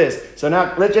 like this. So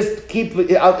now, let's just keep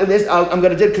this. I'm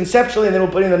going to do it conceptually, and then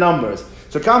we'll put in the numbers.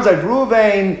 So it comes like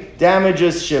Reuven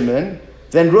damages Shimon.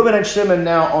 Then Reuven and Shimon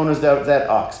now owners that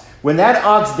ox. When that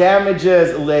ox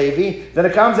damages Levi, then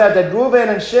it comes out that Reuven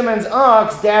and Shimon's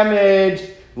ox damaged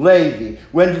Levi.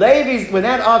 When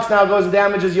that ox now goes and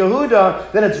damages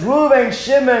Yehuda, then it's Reuven,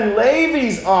 Shimon,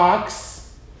 Levi's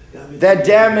ox that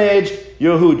damaged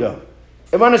Yehuda.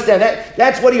 If you understand that,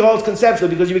 that's what he holds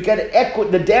conceptually, because you get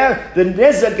equity. The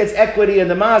nizak gets equity, and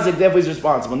the mazik therefore is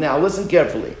responsible. Now listen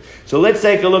carefully. So let's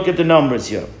take a look at the numbers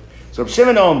here. So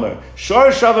Shimon Omer,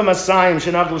 Shor Shavim Asayim,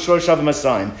 Shenachel Shor Shavim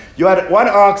Asayim. You had one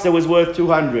ox that was worth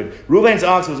 200. Reuven's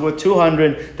ox was worth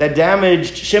 200. That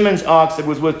damaged Shimon's ox that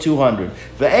was worth 200.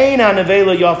 Ve'ein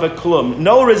hanavela yafa klum.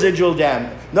 No residual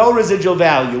damage, no residual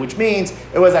value, which means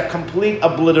it was a complete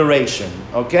obliteration.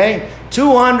 Okay,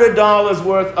 $200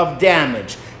 worth of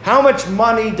damage. How much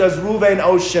money does Reuven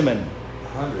owe Shimon?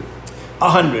 100.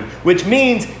 100, which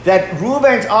means that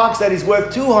Reuven's ox that is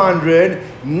worth 200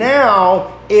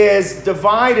 now is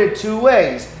divided two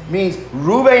ways. Means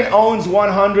Reuven owns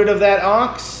 100 of that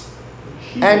ox,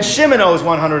 and Shimon owns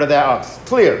 100 of that ox.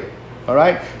 Clear, all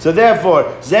right. So therefore,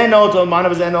 zenotel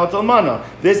mana.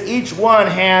 This each one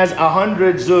has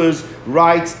 100 zuz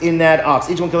rights in that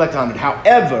ox. Each one collects 100.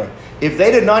 However, if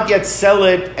they did not yet sell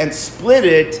it and split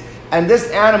it, and this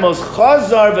animal's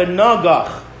chazar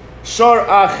v'nagach shor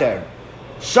acher.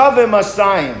 Shavim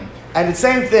Asayim. And the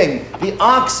same thing, the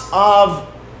ox of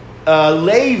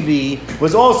Levi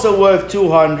was also worth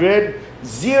 200,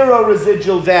 zero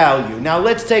residual value. Now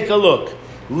let's take a look.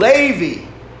 Levi,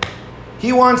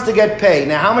 he wants to get paid.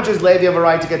 Now how much does Levi have a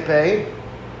right to get paid?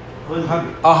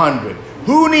 100.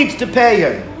 Who needs to pay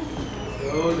him?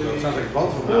 Sounds like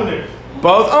both of them.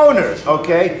 Both owners,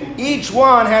 okay? Each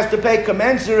one has to pay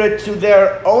commensurate to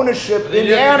their ownership in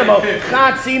the animal.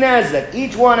 Chatzi nezek.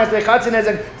 Each one has to pay chatzi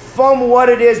nezek from what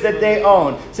it is that they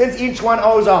own. Since each one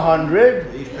owes 100,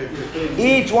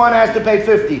 each one has to pay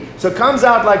 50. So it comes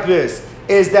out like this,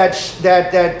 is that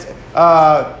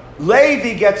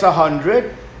Levi gets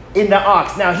 100 in the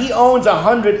ox. Now he owns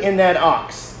 100 in that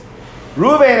ox.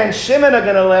 Reuven and Shimon are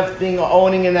going to left being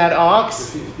owning in that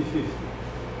ox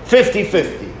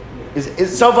 50-50.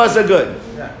 Is so far so good?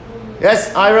 Yeah.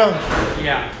 Yes, Ira?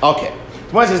 Yeah. Okay.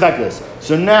 So once it's like this.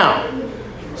 So now,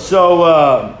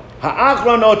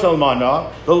 ha'achron otel mana,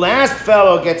 the last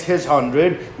fellow gets his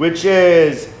 100, which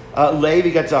is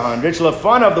Levi gets 100.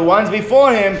 Shlafan of the ones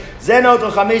before him, zen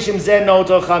otel chamishim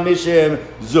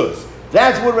zuz.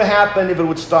 That's what would happen if it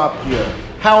would stop here.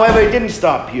 However, it didn't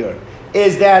stop here.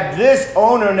 Is that this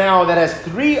owner now that has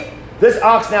this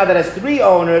ox now that has 3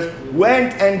 owners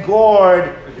went and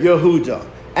gored Yehuda.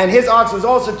 And his ox was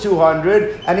also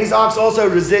 200, and his ox also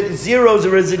zeros the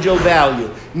residual value.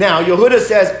 Now, Yehuda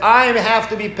says, I have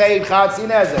to be paid chatzi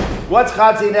nezek. What's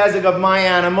chatzi nezek of my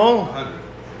animal?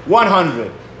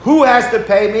 100. Who has to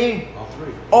pay me?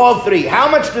 All three. How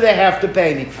much do they have to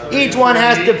pay me? Each one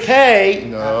has to pay.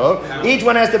 No. Each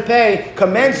one has to pay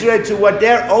commensurate to what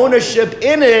their ownership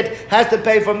in it has to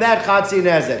pay from that Chatzi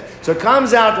Nezek. So it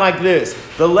comes out like this.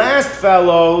 The last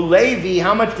fellow, Levi,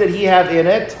 how much did he have in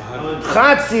it?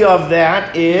 Chatzi of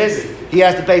that is, he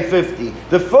has to pay 50.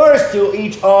 The first two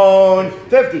each own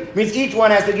 50. Means each one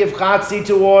has to give Chatzi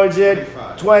towards it,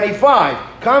 25.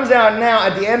 Comes out now,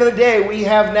 at the end of the day, we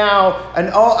have now an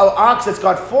ox that's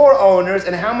got 4 owners,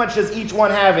 and how much does each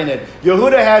one have in it?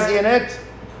 Yehuda has in it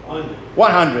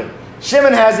 100.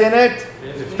 Shimon has in it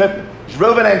 50.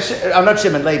 Reuben and not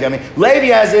Shimon, Levi. Levi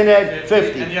has in it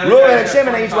 50. Reuben and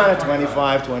Shimon each one have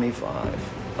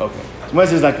 25. Okay. So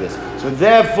this is like this. So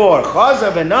therefore,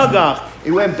 Chazav and Nagach,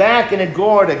 it went back and it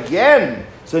gored again.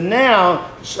 So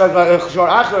now,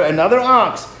 another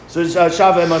ox. So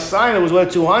Shava and Masayim was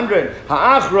worth 200.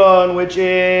 Ha'achron, which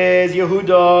is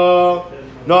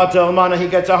Yehuda, not Mana, he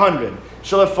gets 100.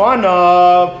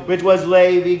 Shalafanov, which was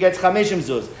Levi, gets 50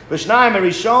 zuz. V'shnayim and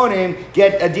Rishonim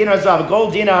get a dinar zav. A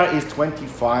gold dinar is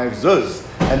 25 zuz.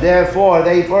 And therefore,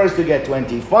 they first to get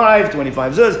 25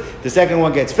 zuz. The second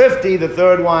one gets 50. The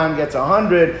third one gets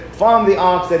 100 from the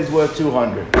ox that is worth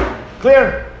 200.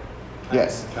 Clear?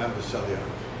 Yes. Time to sell the ox.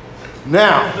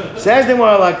 Now, says the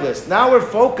Gemara like this. Now we're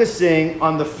focusing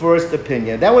on the first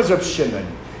opinion. That was Reb Shimon.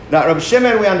 Now, Reb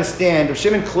Shimon, we understand. Reb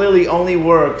Shimon clearly only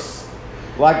works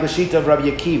like the Shita of Rabbi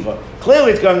Akiva.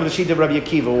 Clearly, it's going with the Shita of Rabbi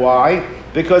Akiva. Why?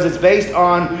 Because it's based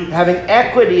on having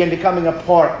equity and becoming a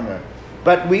partner.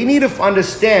 But we need to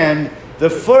understand the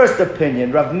first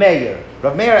opinion, Rav Meir.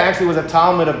 Rav Meir actually was a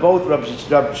Talmud of both Rabbi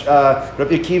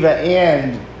Akiva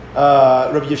and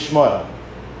Rabbi Yishmael.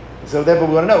 So therefore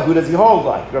we want to know, who does he hold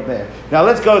like? Rabbi Meir. Now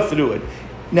let's go through it.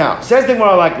 Now, says the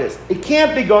Gemara like this. It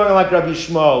can't be going like Rabbi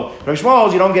Shmuel. Rabbi Shmuel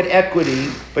holds you don't get equity,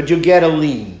 but you get a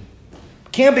lien.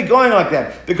 Can't be going like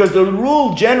that. Because the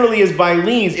rule generally is by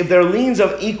liens. If there are liens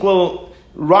of equal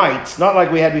rights, not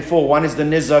like we had before, one is the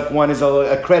nizak, one is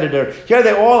a creditor. Here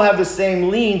they all have the same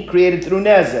lien created through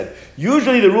nezek.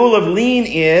 Usually the rule of lien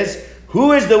is,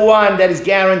 who is the one that is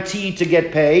guaranteed to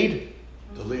get paid?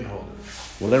 The lien holder.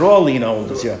 Well, they're all lien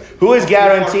holders here. Who is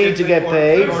guaranteed to get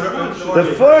paid?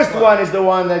 The first one is the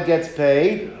one that gets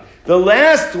paid. The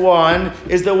last one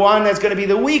is the one that's going to be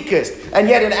the weakest. And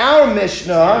yet in our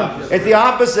Mishnah, it's the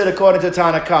opposite according to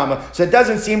Tanakama. So it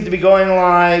doesn't seem to be going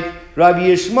like Rabbi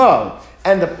Yishmael.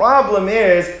 And the problem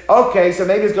is, okay, so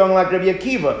maybe it's going like Rabbi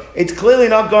Akiva. It's clearly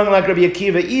not going like Rabbi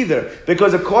Akiva either.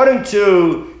 Because according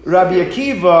to Rabbi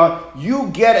Akiva,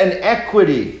 you get an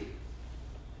equity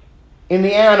in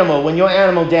the animal when your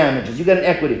animal damages. You get an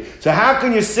equity. So how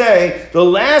can you say the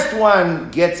last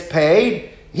one gets paid?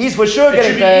 He's for sure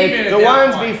getting paid. The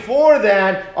ones before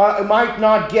that might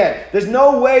not get. There's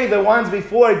no way the ones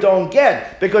before it don't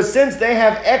get, because since they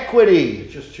have equity,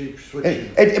 It's just cheap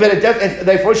switching.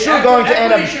 they're for sure going to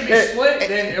end up. Should be split,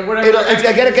 then whatever. It's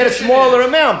going to get a smaller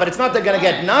amount, but it's not they're going to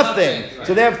get nothing. Right.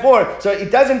 So therefore, so it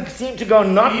doesn't seem to go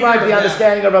not like the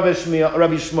understanding of Rabbi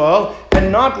Shmuel, and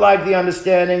not like the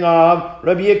understanding of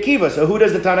Rabbi Akiva. So who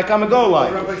does the Tanakama go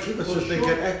like? Rabbi Akiva says they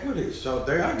get equity, so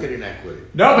they are getting equity.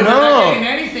 No, but they're not getting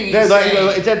anything.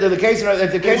 It's at the case of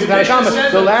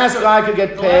Tanakama, the last guy could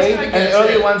get paid, and the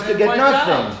earlier ones could get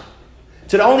nothing.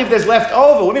 So only if there's left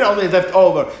over. What do you mean only if left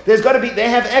over? There's got to be. They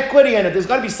have equity in it. There's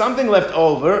got to be something left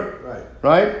over.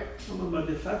 Right? But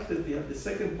the fact that we have the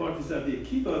second part is that the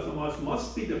Akiva from us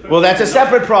must be the first. Well, that's a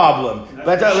separate problem.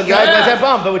 That's a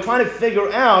problem. But we're trying to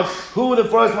figure out who the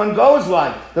first one goes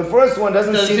like. The first one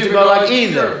doesn't seem to go like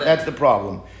either. That's the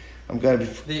problem.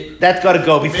 That's got to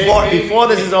go before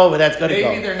this is over. That's got to go.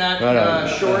 Maybe they're not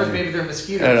shores. Maybe they're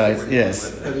mosquitoes. All right.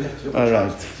 Yes. All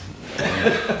right.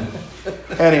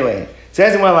 Anyway,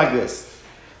 says it well like this.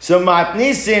 So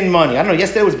matnisin money. I don't know.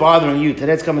 Yesterday was bothering you.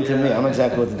 Today it's coming to me. I don't know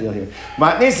exactly what the deal here.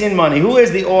 Matnisin money. Who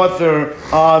is the author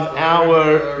of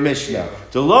our Mishnah?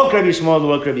 To look Rabbi Yishmael, to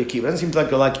look Rabbi Akiva. Doesn't seem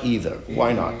like either.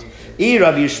 Why not?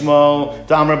 Rabbi Yishmael,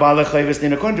 Damar Balachayvis,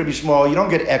 according to Rabbi Yishmael, you don't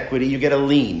get equity, you get a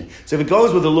lien. So if it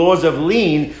goes with the laws of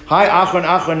lien, hi achron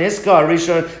niska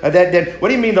rishon, then what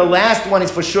do you mean the last one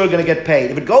is for sure going to get paid?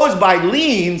 If it goes by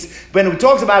liens, when it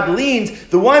talks about liens,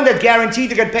 the one that's guaranteed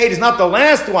to get paid is not the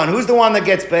last one. Who's the one that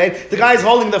gets paid? The guy's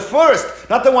holding the first,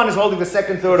 not the one who's holding the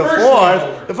second, third, or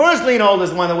fourth. The first lien holder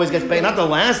is the one that always gets paid, not the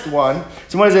last one.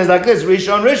 So when it says like this,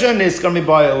 rishon niska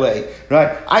mibayalei,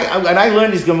 right? I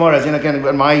learned these Gemaras, again,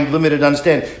 my limited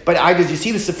understand, but you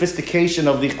see the sophistication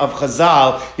of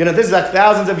Chazal. This is like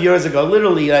thousands of years ago,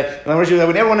 literally. When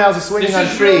everyone else is swinging on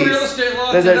trees. Real estate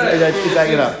law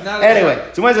Anyway,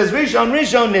 so when it says Rishon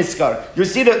Niskar, you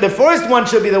see that the first one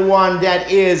should be the one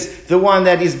that is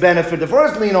benefit, the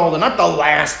first lien holder, not the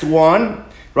last one.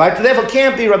 Right? So therefore, it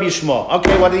can't be Rabbi Shmuel.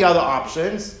 Okay, what are the other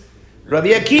options? Rabbi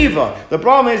Akiva. The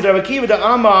problem is that Rabbi Akiva,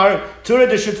 the Amar, Tura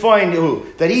de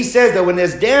Shutfoinu, that he says that when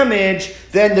there's damage,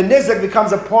 then the Nizak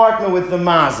becomes a partner with the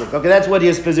Mazik. Okay, that's what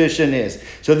his position is.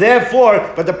 So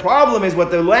therefore, but the problem is what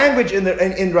the language in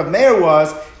Rav Meir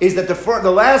is that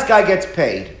the last guy gets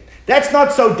paid. That's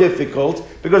not so difficult,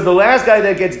 because the last guy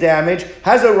that gets damaged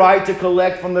has a right to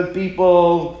collect from the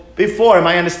people before him.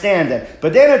 I understand that.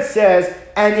 But then it says,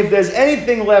 and if there's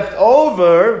anything left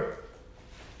over,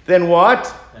 then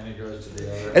what? And it goes to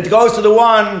the other. It goes to the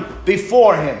one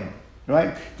before him,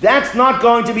 right? That's not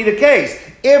going to be the case.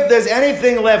 If there's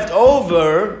anything left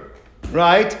over,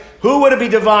 right, who would it be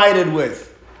divided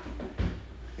with?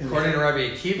 According to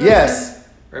Rabbi Akiva? Yes.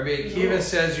 Rabbi Akiva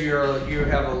says you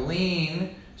have a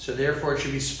lien, so therefore it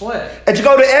should be split. It should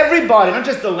go to everybody, not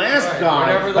just the last Right, guy.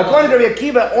 whatever the According to one- Rabbi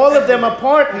Akiva, all of them are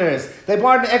partners. They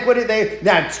partner equity.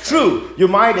 Now, it's true. You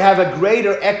might have a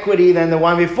greater equity than the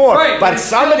one before. Right, but but it's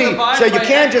still somebody, divided so you by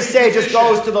can't just say it just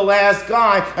equity goes to the last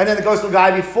guy and then it goes to the guy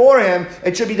before him.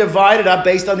 It should be divided up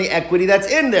based on the equity that's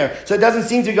in there. So it doesn't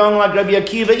seem to be going like Rabbi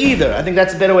Akiva either. I think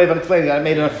that's a better way of explaining it. I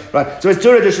made it right. So it's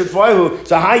Torah de Shutfoihu.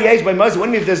 So high yesh by Moses. What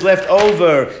do you mean if there's left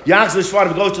over? Yachz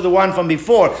l'shvar goes to the one from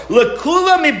before.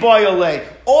 L'kula mi boyole.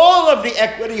 All of the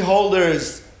equity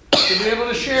holders To be able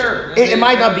to share. it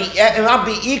might not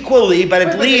be equally, but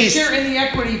at least they share in the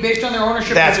equity based on their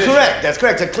ownership. that's position. correct. That's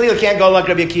correct. So clearly can't go like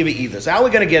Rabbi Akiva either. So how are we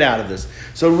going to get out of this?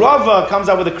 So Rava comes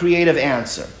up with a creative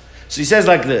answer. So he says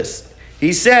like this.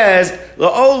 He says,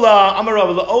 "La'olam Amar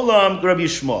Rava la'olam Rabbi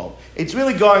Shmuel." It's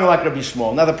really going like Rabbi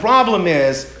Shmuel. Now the problem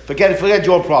is, forget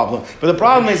your problem. But the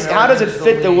problem is, how does it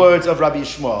fit the words of Rabbi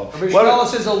Shmuel? Rabbi Shmuel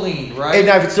says a lien, right? And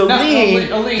now if it's a lien,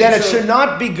 then it so- should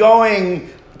not be going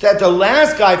that the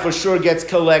last guy for sure gets to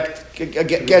collect.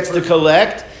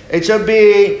 It should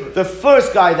be the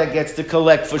first guy that gets to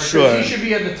collect for sure. He should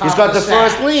be at the top. He's got of the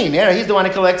stack. first lien. Yeah, he's the one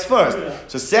who collects first.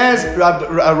 So says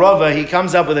Rava, he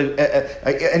comes up with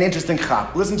an interesting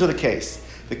chap. Listen to the case.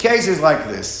 The case is like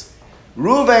this.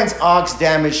 Reuven's ox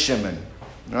damaged Shimon.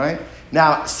 Right?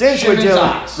 Now, since we're Shimon's dealing...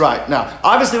 ox. Right. Now,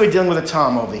 obviously we're dealing with a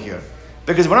Tom over here.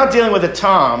 Because we're not dealing with a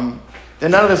Tom,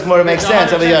 then none of this more makes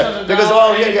sense over here. Because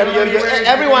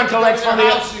everyone collects from the...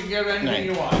 house. You can get anything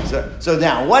you want. So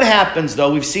now, what happens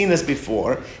though, we've seen this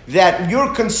before, that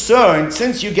you're concerned,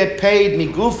 since you get paid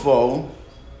migufo,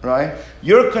 right,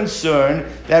 you're concerned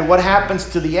that what happens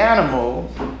to the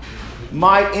animal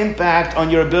might impact on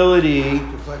your ability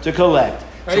to collect.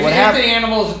 Right, So what if happens... the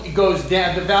animal goes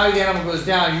down, the value of the animal goes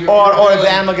down. Or if the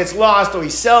animal gets lost, or he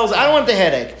sells, I don't want the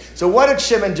headache. So what did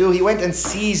Shimon do? He went and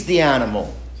seized the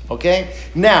animal. Okay?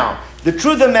 Now, the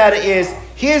truth of the matter is,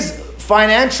 his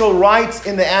financial rights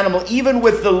in the animal, even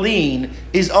with the lien,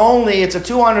 it's a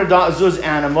 $200 zuz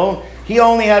animal. He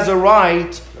only has a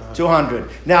right to 100.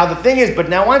 Now, the thing is, but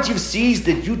now once you've seized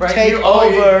it, you take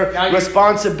over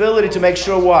responsibility to make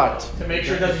sure what? To make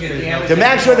sure it doesn't get damaged. To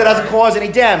make sure that doesn't cause any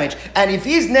damage. And if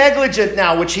he's negligent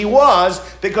now, which he was,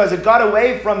 because it got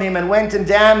away from him and went and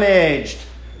damaged,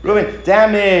 the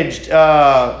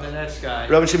next guy.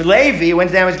 Reuven Shimon Levi, went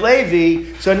to damage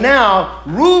Levi. So now,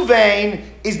 Reuven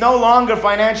is no longer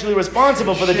financially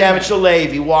responsible for the damage to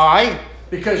Levi. Why?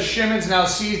 Because Shimon's now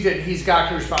seized it, he's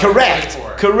got responsibility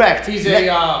for it. Correct. He's actually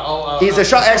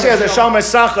has a shomer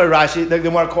sacher. Rashi, the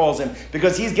Gemara calls him,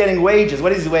 because he's getting wages.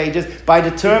 What is his wages? By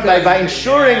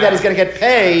ensuring that he's going to get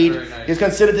paid. Nice. He's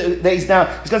considered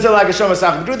like a shomer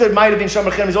sacher. The truth that might have been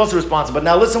shomer chinim is also responsible. But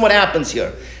now listen, what happens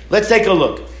here? Let's take a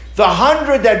look. The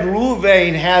 100 that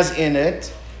Reuven has in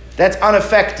it, that's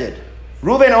unaffected.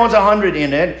 Reuven owns 100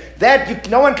 in it. That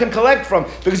no one can collect from,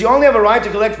 because you only have a right to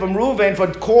collect from Reuven for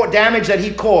damage that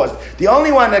he caused. The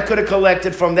only one that could have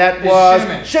collected from that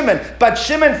was Shimon. But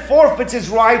Shimon forfeits his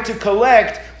right to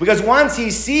collect, because once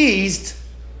he seized,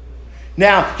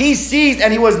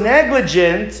 and he was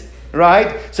negligent,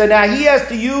 right? So now he has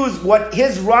to use what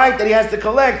his right that he has to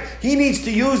collect. He needs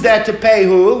to use that to pay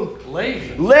who?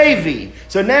 Levi.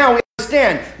 So now we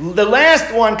understand. The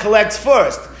last one collects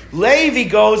first. Levi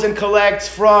goes and collects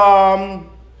from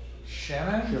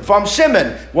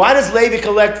Shimon. Why does Levi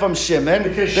collect from Shimon?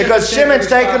 Because Shimon's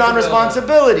taken on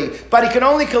responsibility. But he can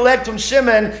only collect from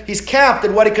Shimon. He's capped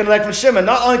at what he can collect from Shimon.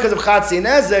 Not only because of Chatzi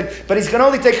Nezek, but he can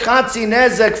only take Chatzi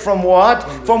Nezek from what?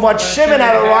 From what Shimon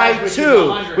had a right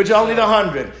to, which is only the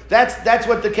 100. That's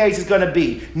what the case is going to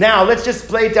be. Now, let's just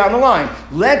play it down the line.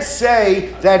 Let's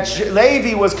say that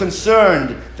Levi was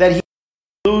concerned that he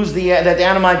lose that the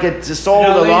animal might get sold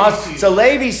or lost. So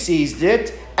Levi seized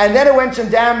it, and then it went and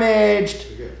damaged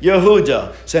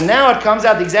Yehuda. So now it comes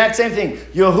out the exact same thing.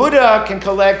 Yehuda can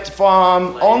collect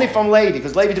only from Levi,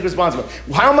 because Levi took responsibility.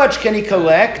 How much can he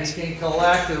collect? He can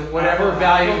collect whatever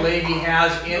value Levi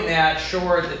has in that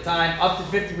shore at the time, up to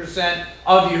 50%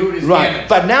 of Yehuda's damage.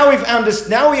 But now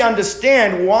we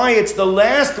understand why it's the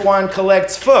last one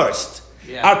collects first.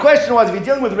 Yeah. Our question was, if you're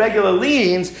dealing with regular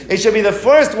liens, it should be the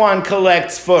first one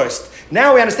collects first.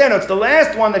 Now we understand, it's the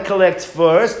last one that collects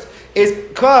first, is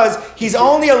because he's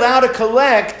only allowed to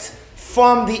collect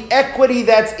from the equity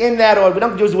that's in that, or we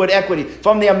don't use the word equity,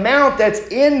 from the amount that's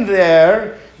in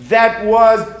there that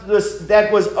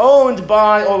was owned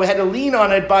by, or had a lien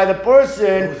on it by the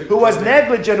person who was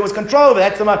negligent, who was controlling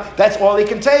it. That's all he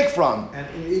can take from. And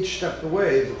in each step of the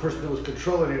way, the person that was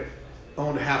controlling it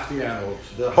owned half the animals.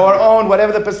 Or owned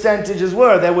whatever the percentages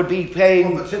were. They would be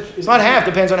paying. It's not half.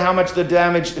 Depends on how much the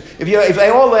damage. If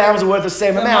all the animals are worth the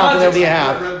same amount, then there'll be a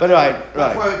half. But right.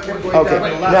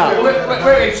 Okay. Now,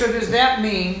 wait. So does that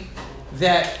mean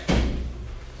that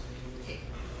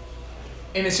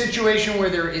in a situation where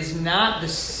there is not the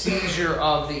seizure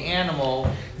of the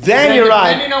animal, then you're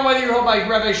right. Depending on whether you're held by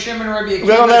Rabbi Shimon or Rabbi Akiva,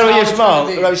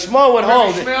 Rabbi Shmuel would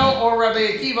hold it. Rabbi Shmuel or Rabbi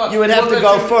Akiva. You would have to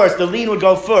go first. The lien would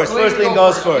go first. First lien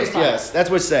goes first. Yes, that's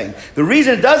what we're saying. The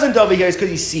reason it doesn't over here is because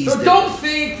he seized it. So don't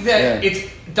think that it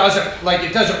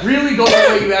doesn't really go the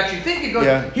way you actually think it goes.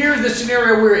 Yeah. Here's the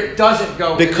scenario where it doesn't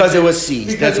go. Because it was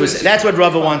seized. That's what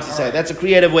Rava wants to say. That's a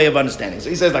creative way of understanding.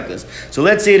 So he says like this. So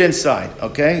let's see it inside.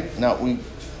 Okay? Now we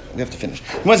have to finish.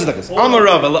 He says like this. Amar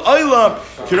Rava la'olam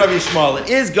ki Rabbi Yishmael. It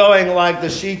is going like the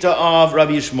shita of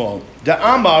Rabbi Yishmael. The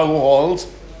Amar who holds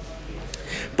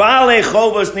Baalei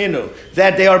Chovos Ninu,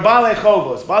 that they are Baalei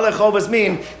Chovos. Baalei Chovos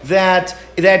mean that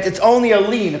it's only a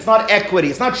lien, it's not equity,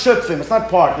 it's not shutfim, it's not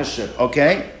partnership,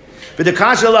 okay? But the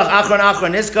kashalach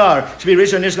achron niskar should be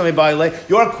rishon nishkam ba'alei.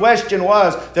 Your question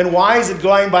was, then why is it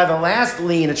going by the last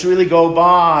lien? It should really go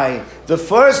by the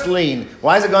first lien.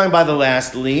 Why is it going by the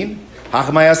last lien?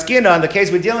 Hachmayaskina, and the case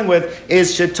we're dealing with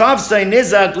is shetov say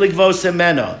nizak ligvo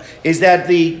semena. Is that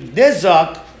the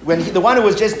nizak, the one who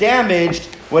was just damaged,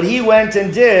 what he went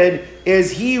and did is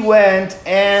he went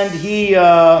and he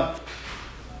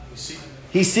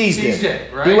seized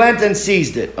it. Right? He went and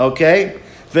seized it. Okay.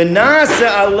 V'nasa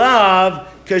alav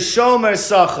kashomer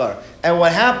sachar. And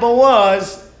what happened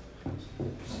was,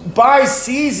 by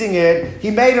seizing it,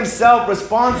 he made himself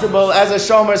responsible as a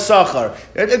shomer sachar.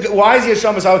 Why is he a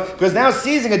shomer sachar? Because now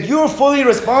seizing it, you're fully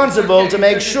responsible to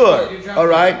make sure. All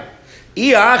right.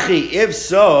 Iachi, if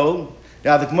so.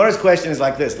 Now the Gemara's question is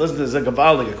like this. Listen to the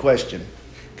Gavaldic question,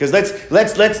 because let's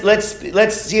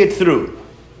see it through.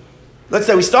 Let's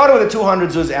say we started with a 200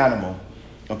 zuz animal.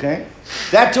 Okay,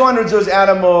 that 200 zuz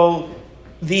animal,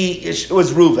 it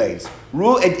was Ruvain's.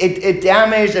 It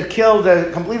damaged, it killed,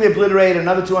 completely obliterated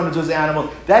another 200 zuz animal.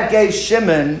 That gave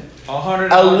Shimon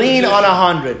a lien on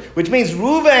 100, which means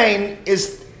Ruvain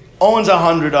owns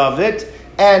 100 of it,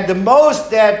 and the most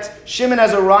that Shimon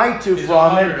has a right to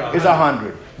from it is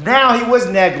 100. Now he was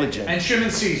negligent. And Shimon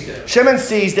seized it. Shimon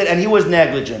seized it and he was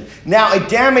negligent. Now it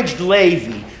damaged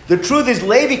Levi. The truth is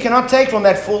Levi cannot take from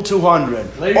that full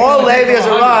 200. All Levi has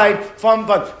a right from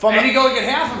and he can only get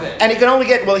half of it. And he can only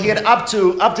get, he had up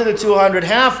to the 200,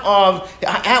 half the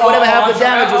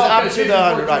damage was up to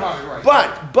the 100.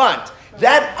 Right. But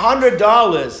that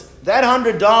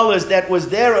 $100 that was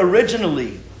there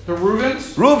originally, the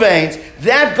Reuven's,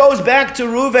 that goes back to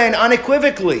Reuven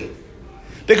unequivocally.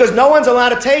 Because no one's allowed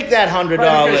to take that $100.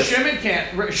 Because Shimon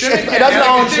can't. It doesn't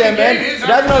own Shimon. It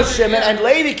doesn't own Shimon, and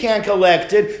Levi can't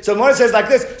collect it. So Mordechai says like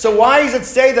this. So why does it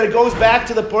say that it goes back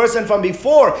to the person from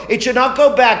before? It should not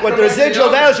go back. What the residual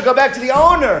value should go back to the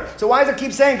owner. So why does it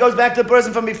keep saying it goes back to the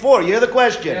person from before? You hear the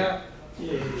question? Yeah. So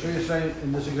you're saying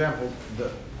in this example,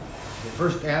 the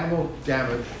first animal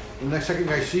damaged, the second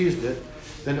guy seized it.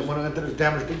 Then when it was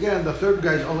damaged again, the third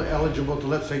guy is only eligible to,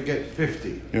 let's say, get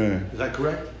 50. Yeah. Is that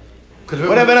correct?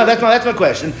 Whatever, no, that's my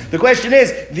question. The question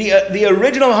is, the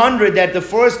original 100 that the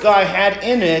first guy had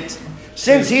in it,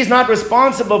 since he's not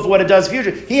responsible for what it does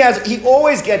future, he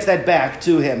always gets that back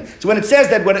to him. So when it says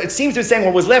that, what it seems to be saying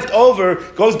what was left over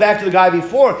goes back to the guy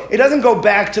before, it doesn't go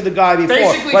back to the guy before.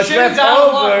 Basically, what's Shimon's left out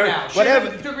over, now. whatever.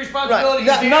 Shimon took responsibility.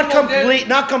 Right.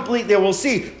 Not complete. We'll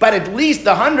see. But at least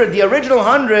the original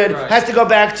 100, has to go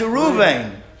back to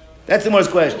Reuven. That's the most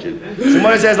question. So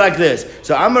Mordechai says like this.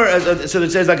 So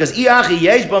it says like this.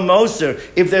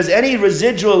 If there's any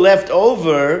residual left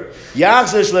over, it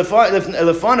goes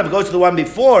to the one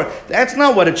before. That's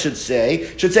not what it should say.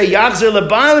 It should say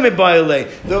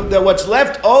what's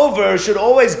left over should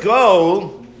always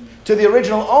go to the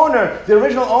original owner. The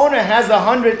original owner has the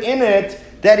 100 in it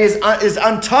that is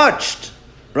untouched.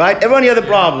 Right? Everyone hear the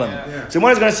problem. Yeah. So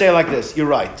one is going to say it like this. You're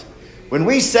right. When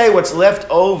we say what's left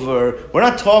over, we're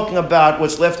not talking about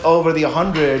what's left over the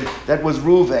 100 that was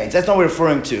Reuven's. That's not what we're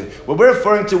referring to. What we're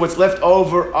referring to what's left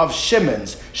over of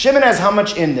Shimon's. Shimon has how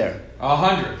much in there?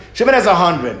 100. Shimon has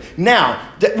 100. Now,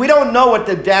 we don't know what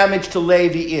the damage to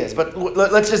Levi is, but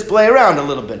let's just play around a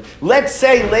little bit. Let's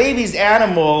say Levi's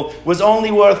animal was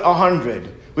only worth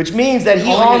 100. Which means that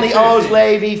he only owes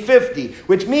Levi 50.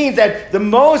 Which means that the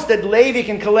most that Levi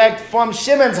can collect from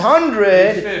Shimon's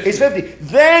 100 is 50.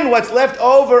 Then what's left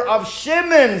over of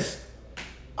Shimon's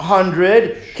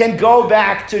 100 can go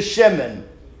back to Shimon.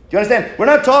 Do you understand? We're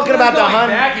not talking about the 100.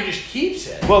 Back, he just keeps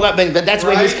it. Well, but that's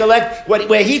where he's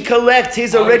where he collects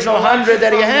his original 100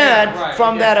 that he had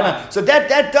from that amount. So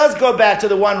that does go back to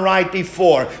the one right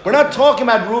before. We're not talking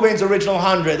about Reuven's original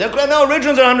 100. No,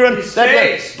 originals are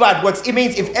 100. But it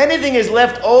means if anything is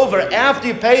left over after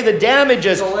you pay the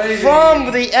damages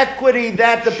from the equity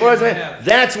that the person,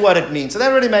 that's what it means. So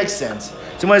that really makes sense.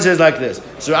 Someone says like this.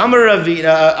 So Amar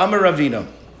Ravina.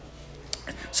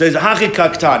 Says Hachi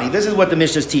Kaktani. This is what the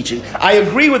Mishnah is teaching. I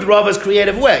agree with Rava's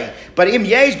creative way, but im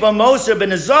yesh ba moser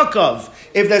ben zakov.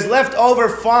 If there's left over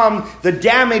from the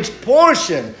damaged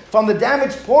portion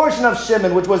of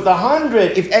Shimon, which was the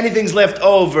 100, if anything's left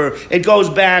over, it goes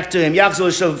back to him. Yachzol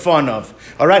Shalfanov.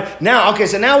 All right. Now,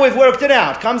 so now we've worked it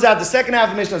out. Comes out the second half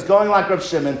of the Mishnah is going like Rabbi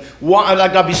Shimon,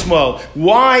 like Rabbi Shmuel.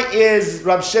 Why is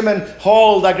Rabbi Shimon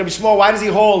hold like Rabbi Shmuel? Why does he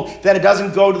hold that it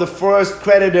doesn't go to the first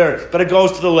creditor, but it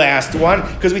goes to the last one?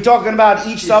 Because we're talking about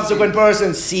each subsequent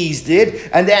person seized it,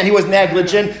 and then he was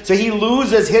negligent, so he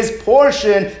loses his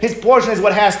portion. His portion is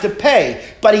what has to pay,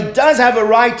 but he does have a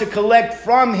right to collect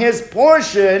from his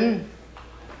portion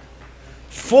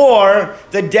for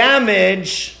the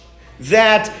damage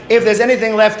that if there's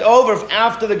anything left over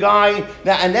after the guy,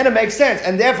 and then it makes sense,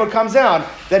 and therefore comes out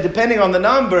that depending on the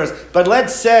numbers, but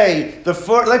let's say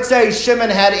Shimon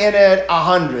had in it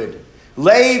 100,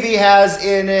 Levi has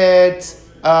in it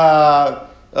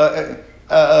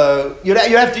you'd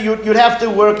have to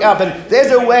work out, but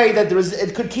there's a way that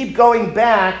it could keep going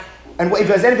back, and if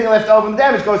there's anything left over, the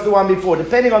damage goes to the one before,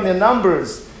 depending on the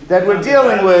numbers that we're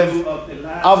dealing with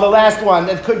of the last one,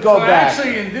 that could go back.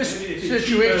 Actually, in this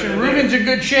situation, Reuben's in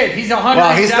good shape. He's 100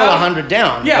 Well, he's down. still 100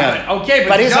 down. Yeah,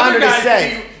 but his 100 is guys,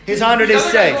 safe. His 100 is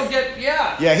safe.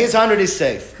 His 100 is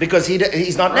safe because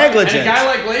he's not negligent. And a guy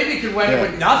like Levi could win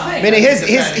with nothing. I mean,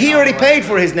 he already paid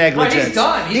for his negligence. He's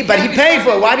done. But he paid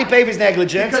for it. Why did he pay for his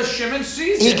negligence? Because Shimon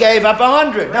seized He gave up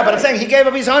 100. Right. No, but I'm saying he gave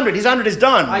up his 100. His 100 is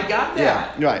done. I got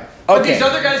that. Yeah, right. But Okay. these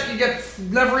other guys can get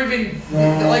never even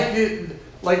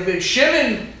like the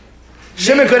Shimon.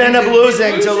 Shimon could end up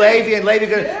losing to Levi, and Levi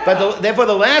could. Yeah. But therefore,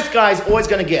 the last guy is always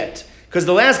going to get. Because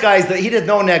the last guy he did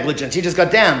no negligence. He just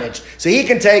got damaged. So he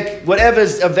can take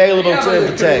whatever's available to him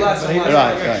to take.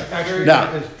 Right. No.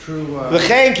 It's true.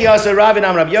 V'chein ki asa Rabbi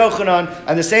nam Rabbi Yochanan,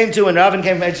 and the same too when Rabbi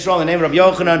came from Yisrael, the name of Rabbi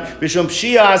Yochanan, B'shum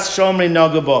Pshias Shomrim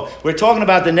Nogabo. We're talking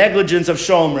about the negligence of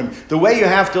Shomrim. The way you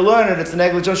have to learn it, it's the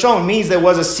negligence of Shomrim. It means there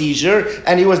was a seizure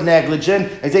and he was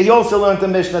negligent. And he also learned the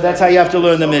Mishnah. That's how you have to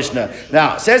learn the Mishnah.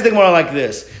 Now, says the Gemara like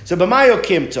this. So B'mayo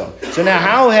Kimto. So now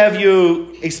how have you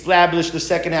established the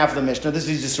second half of the Mishnah? This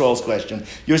is Yisrael's question.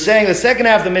 You're saying the second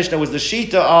half of the Mishnah was the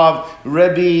Shita of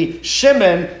Rabbi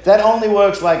Shimon. That only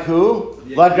works like who?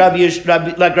 Like Rabbi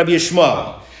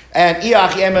Yishmael. And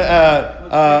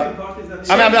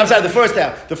I'm sorry, the first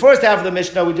half. The first half of the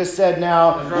Mishnah we just said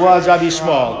now was Rabbi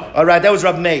Yishmael. All right, that was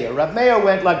Rabbi Meir. Rabbi Meir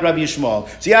went like Rabbi Yishmael.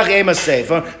 So Yach Ema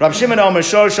Sefer. Rabbi Shimon Omer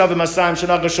Shor Shavim Asayim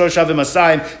Shanach Shor Shavim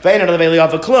Asayim Ve'en Adavei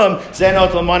Liyav Klum Zenot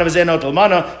Lamana Zenot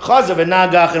Lamana Chazav and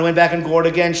Nagach and went back and gored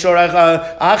again Shor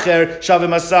Acher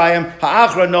Shavim Asayim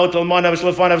Ha'achra Not Lamana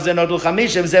V'Shlofanav Zenot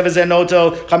Chamishim Zev Zenot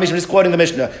Chamishim is quoting the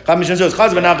Mishnah. Chamishim Zuz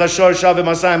Chazav and Nagach Shor Shavim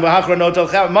Asayim Ha'achra Not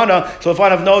Lamana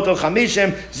Shlofanav Not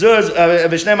Chamishim Zuz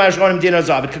V'Shnei Ma'ashronim Din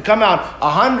Azav. It could come out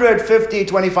 150,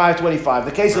 25, 25.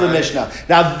 The case of the Mishnah.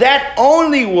 Now that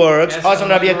only works on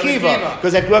Rabbi Akiva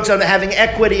because it works on having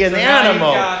equity in the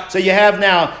animal. So you have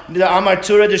now the Amar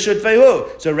Tura de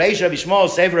Shutfehu. So Reish Rabbi Shmuel,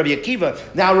 Sefer Rabbi Akiva.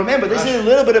 Now remember, this is a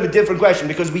little bit of a different question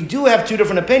because we do have two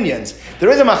different opinions.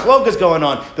 There is a machlokas going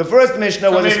on. The first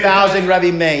Mishnah was espousing Rabbi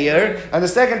Meir, and the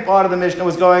second part of the Mishnah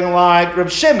was going like Rabbi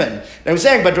Shimon. They were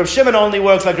saying, but Rabbi Shimon only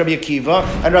works like Rabbi Akiva,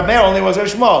 and Rabbi Meir only works like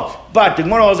Rabbi Shmuel. But the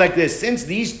Gemara was like this: since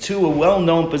these two are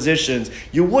well-known positions,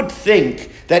 you would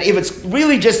think that if it's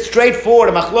really just straightforward,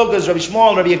 a machlokas, Rabbi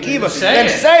Shmuel, Rabbi Akiva, then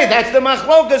say that's the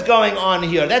machlokas going on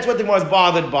here. That's what the Gemara is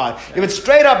bothered by. If it's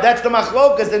straight up, that's the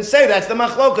machlokas, then say that's the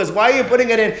machlokas. Why are you putting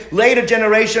it in later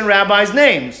generation rabbis'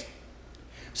 names?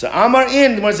 So Amar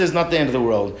in, the one says not the end of the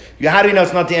world. How do you know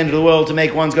it's not the end of the world to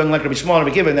make one's going like Rabbi Shmuel and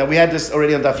Rabbi Kiva? Now we had this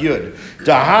already on Daf Yud.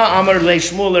 Daha Amar le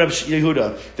Shmuel Rabbi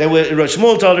Yehuda.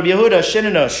 Shmuel told Rabbi Yehuda,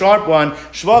 Shinina, sharp one,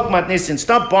 Shvok Matnisin,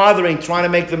 stop bothering trying to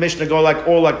make the Mishnah go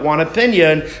all like one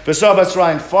opinion. V'sobas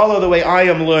Ryan, follow the way I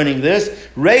am learning this.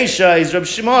 Reisha is Rabbi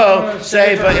Shmuel,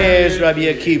 Seifa is Rabbi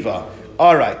Akiva.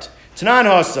 All right. Tanan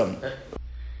Hossam.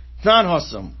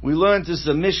 We learned this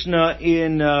Mishnah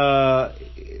in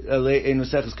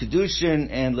Maseches Kedushin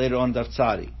and later on Daf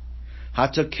Tzadi.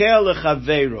 Hatakel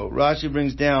lechavero. Rashi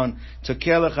brings down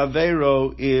takel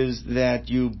lechavero is that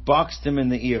you boxed him in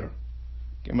the ear,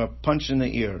 give him a punch in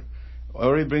the ear.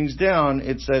 Or he brings down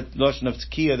it's that lashon of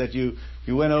tkiya that you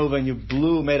went over and you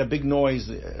made a big noise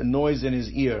in his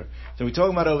ear. So we're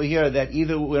talking about over here that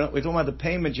either we're talking about the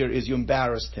payment here is you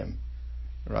embarrassed him.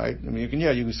 Right? I mean, you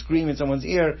can scream in someone's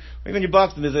ear, or even you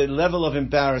box them. There's a level of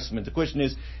embarrassment. The question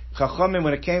is, Chachamim,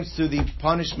 when it came to the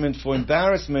punishment for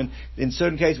embarrassment, in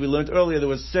certain cases we learned earlier, there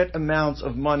was set amounts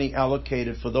of money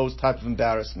allocated for those type of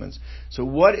embarrassments. So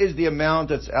what is the amount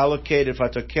that's allocated for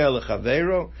Takel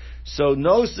Lechavero? So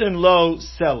nosin lo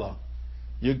sela.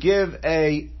 You give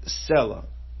a sela.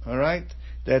 Alright?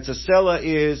 That's a sela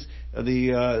is at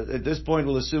this point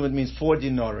we'll assume it means 4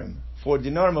 dinarim. 4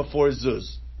 dinarim or 4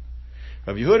 zuz.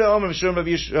 Rabbi Yehuda Omer Mishum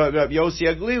Rabbi Yossi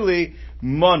Aglili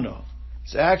Mono.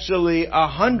 It's actually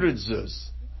 100 zuz.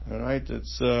 All right,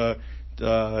 it's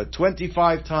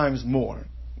 25 times more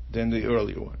than the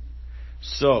earlier one.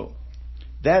 So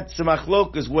that's the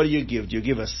machlokas. What do you give? Do you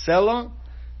give a sela,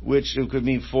 which could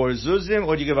mean 4 zuzim,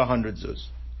 or do you give 100 zuz?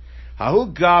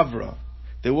 Hahu Gavra.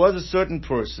 There was a certain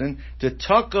person, the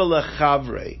Takala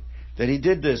Chavre, that he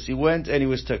did this. He went and he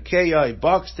was takeya. He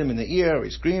boxed him in the ear. Or he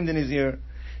screamed in his ear.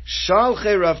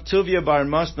 Shalche Rav Tuvia bar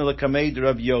Masna l'kameid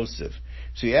Rav Yosef.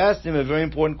 So he asked him a very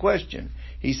important question.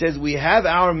 He says, we have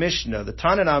our Mishnah, the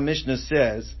Tana in our Mishnah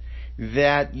says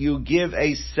that you give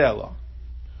a sela.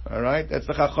 Alright? That's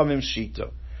the Chachamim Shita,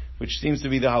 which seems to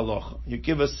be the halacha. You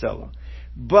give a sela.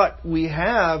 But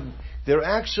there are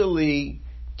actually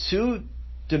 2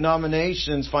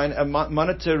 denominations,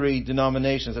 monetary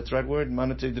denominations, that's the right word?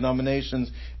 Monetary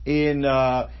denominations in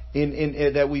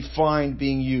that we find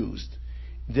being used.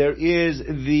 There is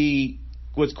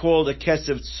what's called a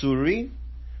kesef tsuri,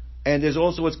 and there's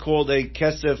also what's called a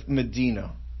kesef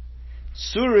medina.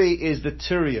 Tsuri is the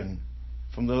Tyrian,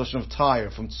 from the notion of Tyre,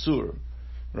 from Tsur,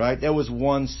 right? That was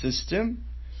one system,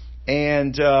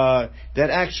 and that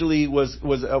actually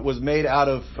was made out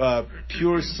of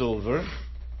pure silver,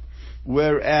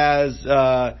 whereas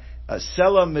a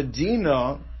Sela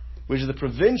Medina, which is the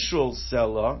provincial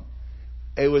Sela,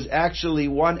 it was actually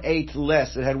 1/8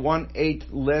 less. It had 1/8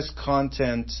 less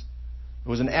content. It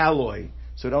was an alloy,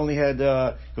 so it only had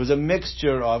it was a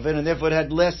mixture of it, and therefore it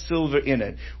had less silver in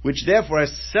it. Which therefore, a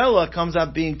sela comes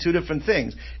out being 2 different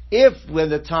things. If when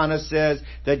the Tana says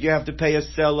that you have to pay a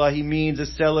sela, he means a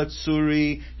sela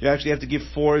tsuri, you actually have to give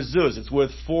 4 zuz. It's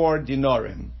worth 4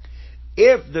 dinarim.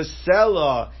 If the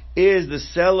sela is the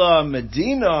sela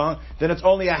medina, then it's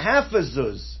only a half a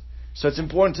zuz. So it's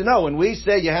important to know, when we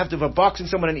say you have to, for boxing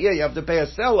someone in the ear, you have to pay a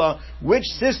sela, which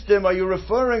system are you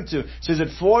referring to? So is it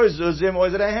 4 zuzim or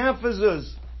is it a half a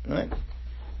zuz? Right?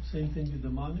 Same thing with the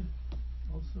money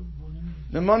also?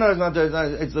 The mana is not,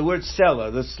 it's the word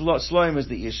sela. The sloim is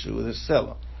the issue, the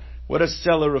sela. What does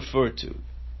sela refer to?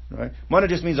 Right? Mana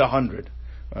just means 100.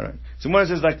 Alright. So mana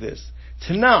says like this.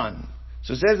 Tanan.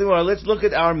 So it says, well, let's look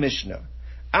at our Mishnah.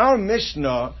 Our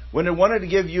Mishnah, when it wanted to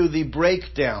give you the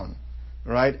breakdown,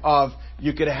 right,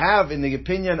 you could have, in the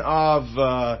opinion of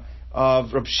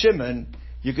Reb Shimon,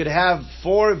 you could have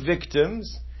 4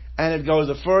 victims, and it goes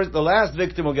the last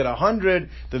victim will get 100,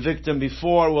 the victim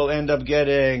before will end up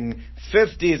getting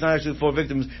 50, it's not actually 4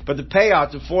 victims, but the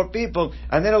payout to 4 people,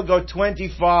 and then it'll go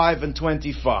 25 and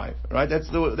 25, right,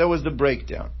 that was the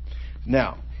breakdown.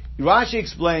 Now, Rashi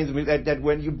explains that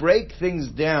when you break things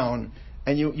down,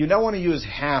 and you don't want to use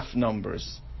half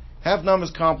numbers. Half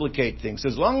numbers complicate things.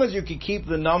 As long as you can keep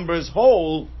the numbers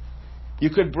whole, you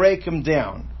could break them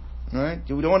down. Right?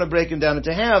 You don't want to break them down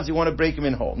into halves, you want to break them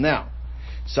in whole. Now,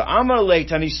 so Amar Le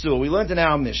Tanisu, we learned in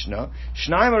our Mishnah,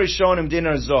 Shnaim Rishonim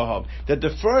Dinar Zohav, that the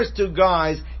first 2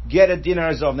 guys get a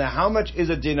Dinar Zohav. Now, how much is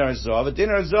a Dinar Zohav? A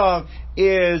Dinar Zohav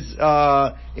is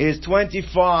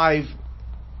 25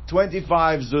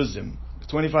 zuzim.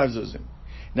 25 zuzim.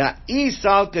 Now,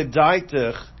 Isalka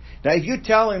Daitich. Now, if you're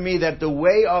telling me that the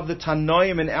way of the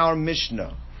Tanoim in our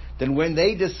Mishnah, then when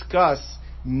they discuss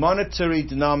monetary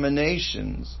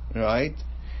denominations, right,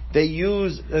 they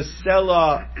use a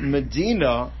Sela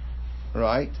Medina,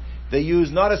 right? They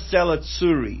use not a Sela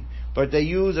Tsuri, but they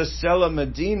use a Sela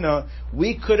Medina.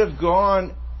 We could have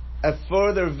gone a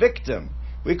further victim.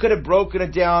 We could have broken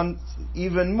it down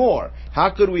even more. How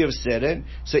could we have said it?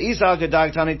 So Isal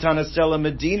Gadag Tani Tana Sela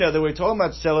Medina, that we're talking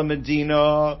about Sela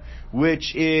Medina,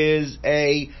 which is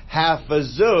a half a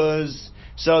zuz.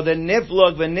 So the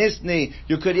Niflog Venisni,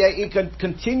 you could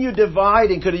continue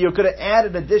dividing, you could have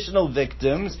added additional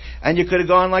victims, and you could have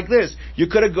gone like this. You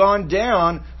could have gone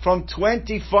down from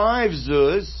 25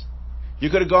 zuz,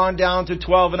 you could have gone down to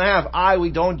 12 and a half.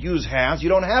 We don't use halves. You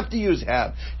don't have to use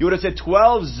half. You would have said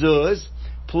 12 zuz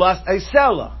plus a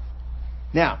sela.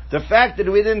 Now, the fact that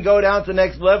we didn't go down to the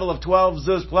next level of 12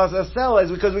 zuz plus a sela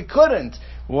is because we couldn't.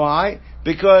 Why?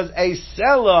 Because a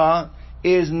sela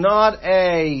is not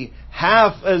a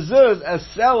half a zuz. A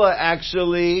sela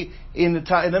actually in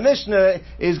the Mishnah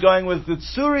is going with the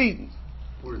tsuri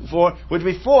would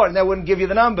be 4, and that wouldn't give you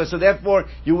the number. So therefore,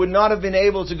 you would not have been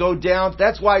able to go down.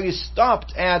 That's why you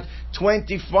stopped at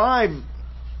 25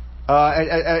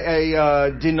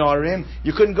 dinarim.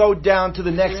 You couldn't go down to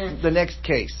the next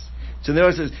case. So there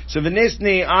was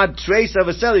V'nisni ad treisa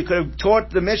v'sela. You could have taught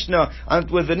the Mishnah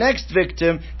with the next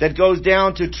victim that goes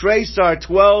down to treisar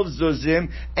 12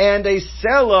 zuzim and a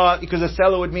sela, because a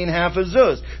sela would mean half a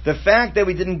zuz. The fact that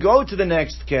we didn't go to the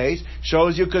next case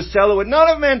shows you because sela would not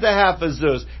have meant a half a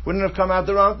zuz. Wouldn't have come out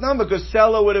the wrong number because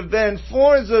sela would have been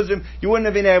 4 zuzim. You wouldn't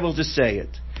have been able to say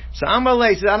it. So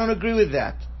Amalei said, I don't agree with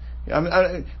that.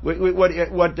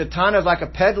 What the Tana is like a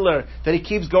peddler that he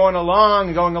keeps going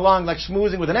along like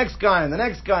schmoozing with the next guy and the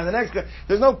next guy and the next guy.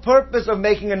 There's no purpose of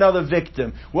making another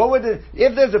victim.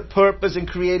 If there's a purpose in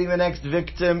creating the next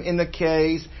victim in the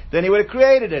case, then he would have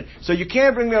created it. So you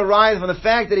can't bring me a rise from the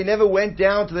fact that he never went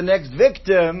down to the next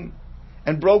victim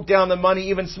and broke down the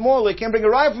money even smaller. You can't bring a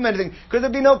raya from anything, because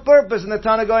there'd be no purpose in the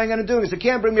Tana going in and doing it. So you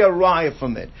can't bring me a raya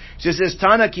from it. She says,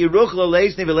 Tana ki ruchla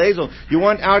leisni v'lezel. You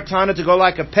want our Tana to go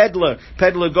like a peddler.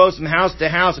 Peddler goes from house to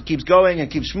house and keeps going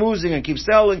and keeps schmoozing and keeps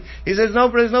selling. He says, no,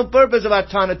 there's no purpose of our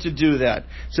Tana to do that.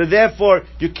 So therefore,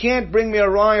 you can't bring me a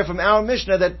raya from our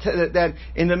Mishnah that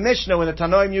in the Mishnah, when the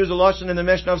Tanoim use a lashon in the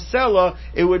Mishnah of Sela,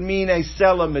 it would mean a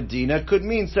Sela Medina. It could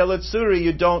mean Sela Tsuri.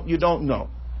 You don't know.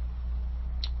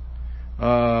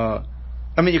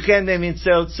 You can't mean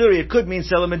Sela Tsuri. It could mean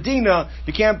Sela Medina.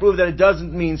 You can't prove that it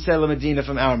doesn't mean Sela Medina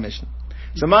from our Mishnah.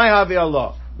 So my Havi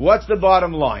Allah. What's the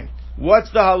bottom line? What's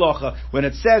the halacha? When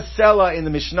it says Sela in the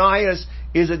Mishnayos,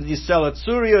 is it the Sela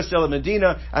Tsuri or Sela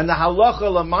Medina? And the halacha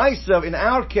lamaisa in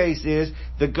our case is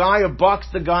the guy who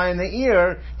boxed the guy in the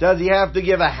ear. Does he have to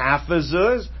give a half a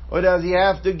zuz, or does he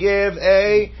have to give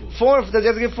a 4? Does he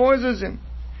have to give 4 zuzim?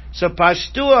 So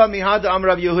Pashtua mihada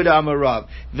Amrav Yehuda Amarav.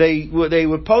 They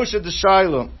were posted to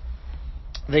Shiloh.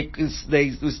 They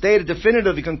stated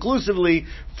definitively, conclusively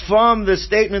from the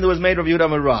statement that was made of Yehuda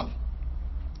Amarav.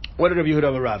 What did Rabbi Yehuda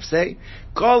Amarav say?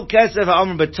 Kol kesef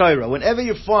ha'amr b'Torah. Whenever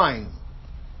you find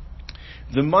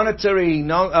the monetary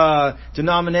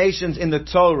denominations in the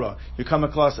Torah, you come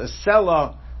across a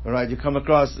sela, right? You come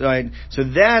across, right? So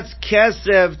that's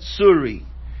kesef tsuri.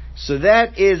 So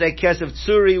that is a kesef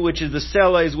tsuri, which is the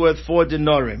sela is worth 4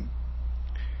 dinarim.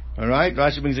 Alright?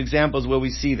 Rashi brings examples where we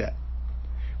see that.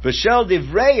 V'shel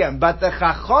divrayim, but the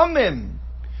chachomim,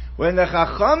 when the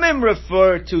chachomim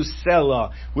refer to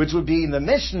sela, which would be in the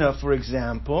Mishnah, for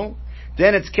example,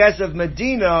 then it's kesef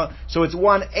medina, so it's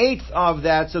 1/8 of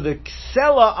that, so the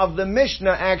sela of the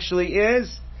Mishnah actually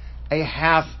is a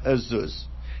half a zuz.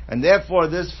 And therefore,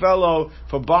 this fellow,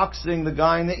 for boxing the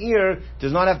guy in the ear,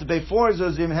 does not have to pay 4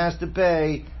 zuzim, has to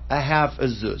pay a half a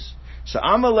zuz. So,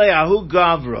 Amalei ahu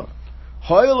gavra.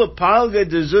 Hoyle palga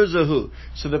de zuzahu.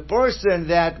 So the person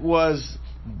that was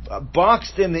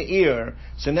boxed in the ear,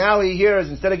 so now he hears,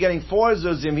 instead of getting 4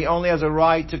 zuzim, he only has a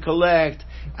right to collect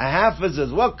a half a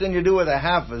zuz. What can you do with a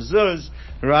half a zuz,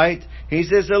 right? He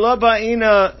says,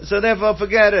 so therefore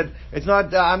forget it. It's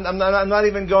not, I'm not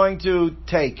even going to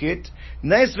take it. You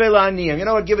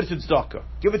know what? Give it to tzedakah.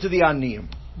 Give it to the aniyim.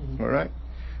 Alright?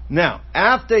 Now,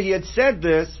 after he had said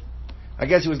this, I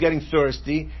guess he was getting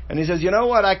thirsty, and he says, you know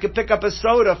what? I could pick up a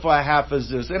soda for a half a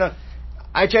zuz.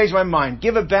 I changed my mind.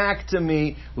 Give it back to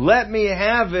me. Let me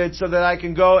have it so that I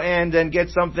can go and then get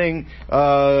something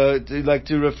to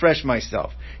refresh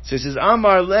myself. So he says,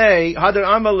 Amar lei, Hadar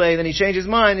Amar lei, then he changed his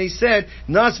mind. He said,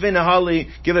 Nasvin ahali,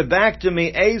 give it back to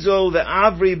me. Ezol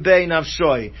ve'avri bei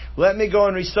nafshoi. Let me go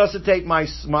and resuscitate my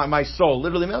soul.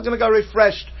 Literally, I'm going to go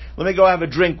refreshed. Let me go have a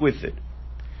drink with it.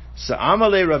 So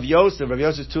Amar lei Rav Yosef. Rav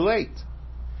Yosef is too late.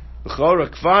 Then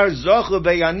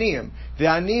The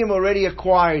Aniyim already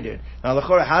acquired it. Now,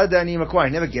 how did the Aniyim acquire it?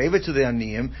 He never gave it to the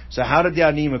Aniyim. So how did the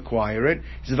Aniyim acquire it?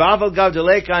 He says,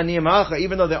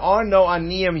 even though there are no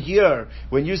Aniyim here,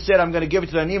 when you said I'm going to give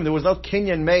it to the Aniyim, there was no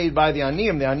kinyan made by the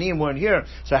Aniyim. The Aniyim weren't here.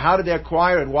 So how did they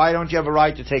acquire it? Why don't you have a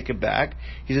right to take it back?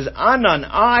 He says, Anan,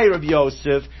 I, Rabbi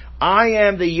Yosef, I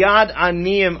am the Yad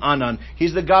Aniyim Anan.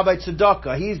 He's the Gabbai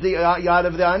Tzedakah. He's the Yad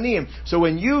of the Aniyim. So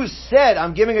when you said,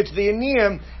 I'm giving it to the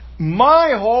Aniyim,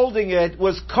 my holding it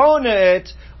was Kona it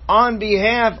on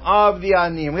behalf of the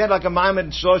Aniyim. We had like a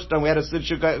Maimed Shloshtan, we had a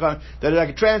Sidshuk that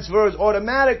like transfers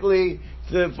automatically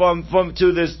to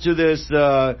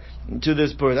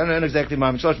this person. I don't know exactly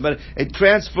Maimed Shloshtan, but it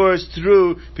transfers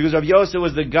through because Rav Yosef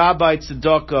was the Gabbai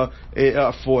Tzedakah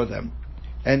for them.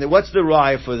 And what's the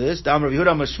raya for this? The Amar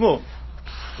Yehuda Mashmu.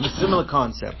 A similar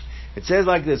concept. It says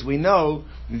like this. We know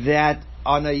that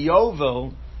on a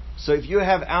Yovel, so if you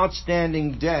have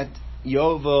outstanding debt,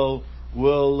 Yovel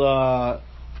will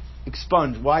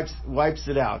expunge, wipes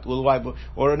it out. Will wipe,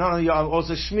 or not only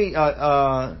also Shmi.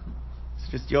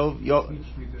 It's just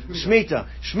Shemitah.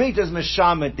 Shemitah is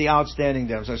Meshamet, the outstanding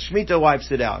debt. So Shemitah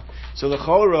wipes it out. So the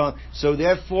Chora, so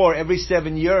therefore every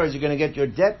 7 years you're going to get your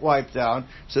debt wiped out.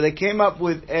 So they came up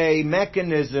with a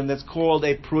mechanism that's called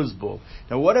a pruzbul.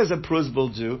 Now what does a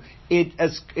pruzbul do? It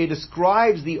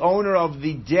ascribes the owner of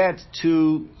the debt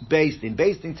to Beis Din.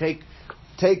 Beis Din take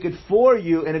it for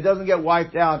you, and it doesn't get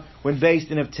wiped out when Beis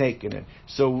Din have taken it.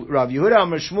 So Rav Yehuda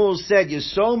Amar Shmuel said,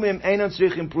 Yisomim einon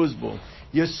tzrichim pruzbul.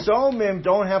 Yisomim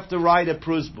don't have to write a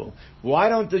pruzbul. Why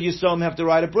don't the Yisomim have to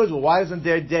write a pruzbul? Why doesn't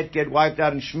their debt get wiped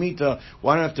out in Shemitah?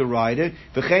 Why don't they have to write it?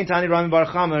 V'chein tani Rami Bar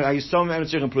Chama, Yisomim einon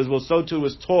tzrichim pruzbul. So too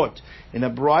was taught in a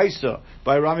brisa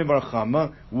by Rami Bar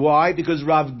Chama. Why? Because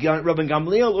Rabbi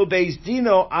Gamliel ubeis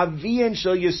dino avien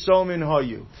shel Yisomim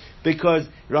hoyu. Because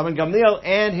Rabbi Gamliel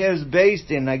and his Beis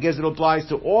Din, I guess it applies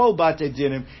to all Batei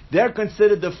Dinim, they're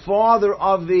considered the father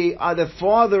of the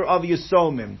father of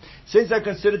Yisomim. Since they're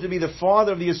considered to be the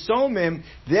father of the Yisomim,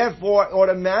 therefore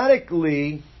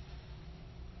automatically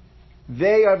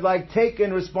they are like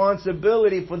taken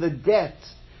responsibility for the debt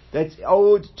that's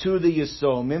owed to the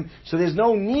Yisomim. So there's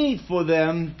no need for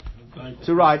them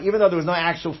to write, even though there was no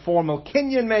actual formal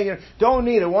kinyan maker. Don't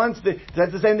need it.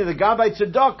 That's the same thing. The Gabbai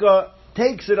Tzedakah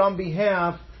takes it on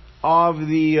behalf of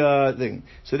the thing.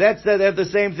 So that's the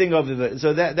same thing over there.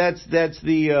 So that's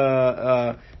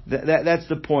the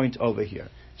point over here.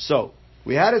 So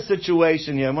we had a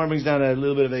situation here. Mar brings down a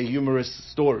little bit of a humorous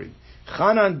story.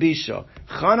 Chanan Bisha,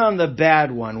 Chanan the bad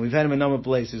one. We've had him in a number of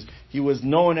places. He was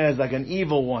known as like an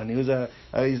evil one. He was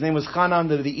his name was Chanan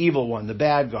the evil one, the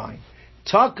bad guy.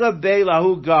 Taka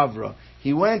Beilahu Gavra.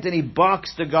 He went and he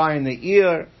boxed the guy in the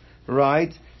ear,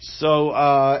 right? So,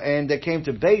 and they came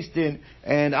to Beis Din,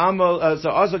 and so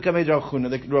also came to Rav Huna.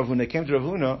 They came to Rav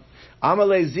Huna.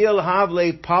 Amale zil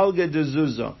havle palga de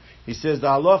zuzah. He says the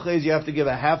halacha is you have to give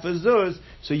a half a zuz.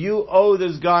 So you owe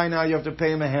this guy now. You have to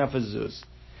pay him a half a zuz.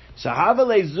 So havle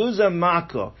zuzah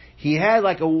mako. He had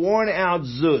like a worn out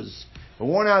zuz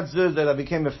that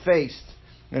became effaced,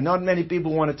 and not many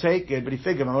people want to take it. But he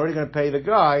figured, I'm already going to pay the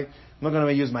guy. I'm not going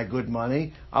to use my good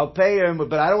money. I'll pay him,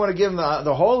 but I don't want to give him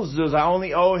the whole zuz. I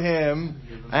only owe him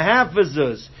a half a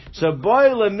zuz. So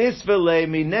boile misvele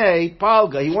mine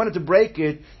palga. He wanted to break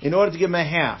it in order to give him a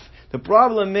half. The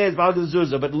problem is palga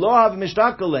zuzah, but lo have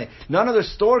mishtakale. None of the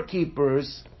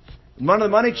storekeepers, none of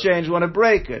the money change want to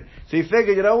break it. So he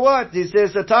figured, you know what? He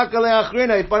says, Satakale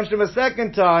achrina. He punched him a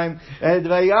second time, and he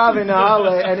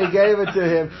gave it to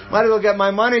him. Might as well get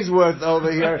my money's worth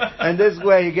over here. And this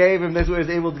way he was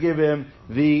able to give him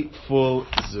the full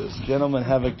zuz. Gentlemen,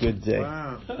 have a good day.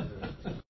 Wow.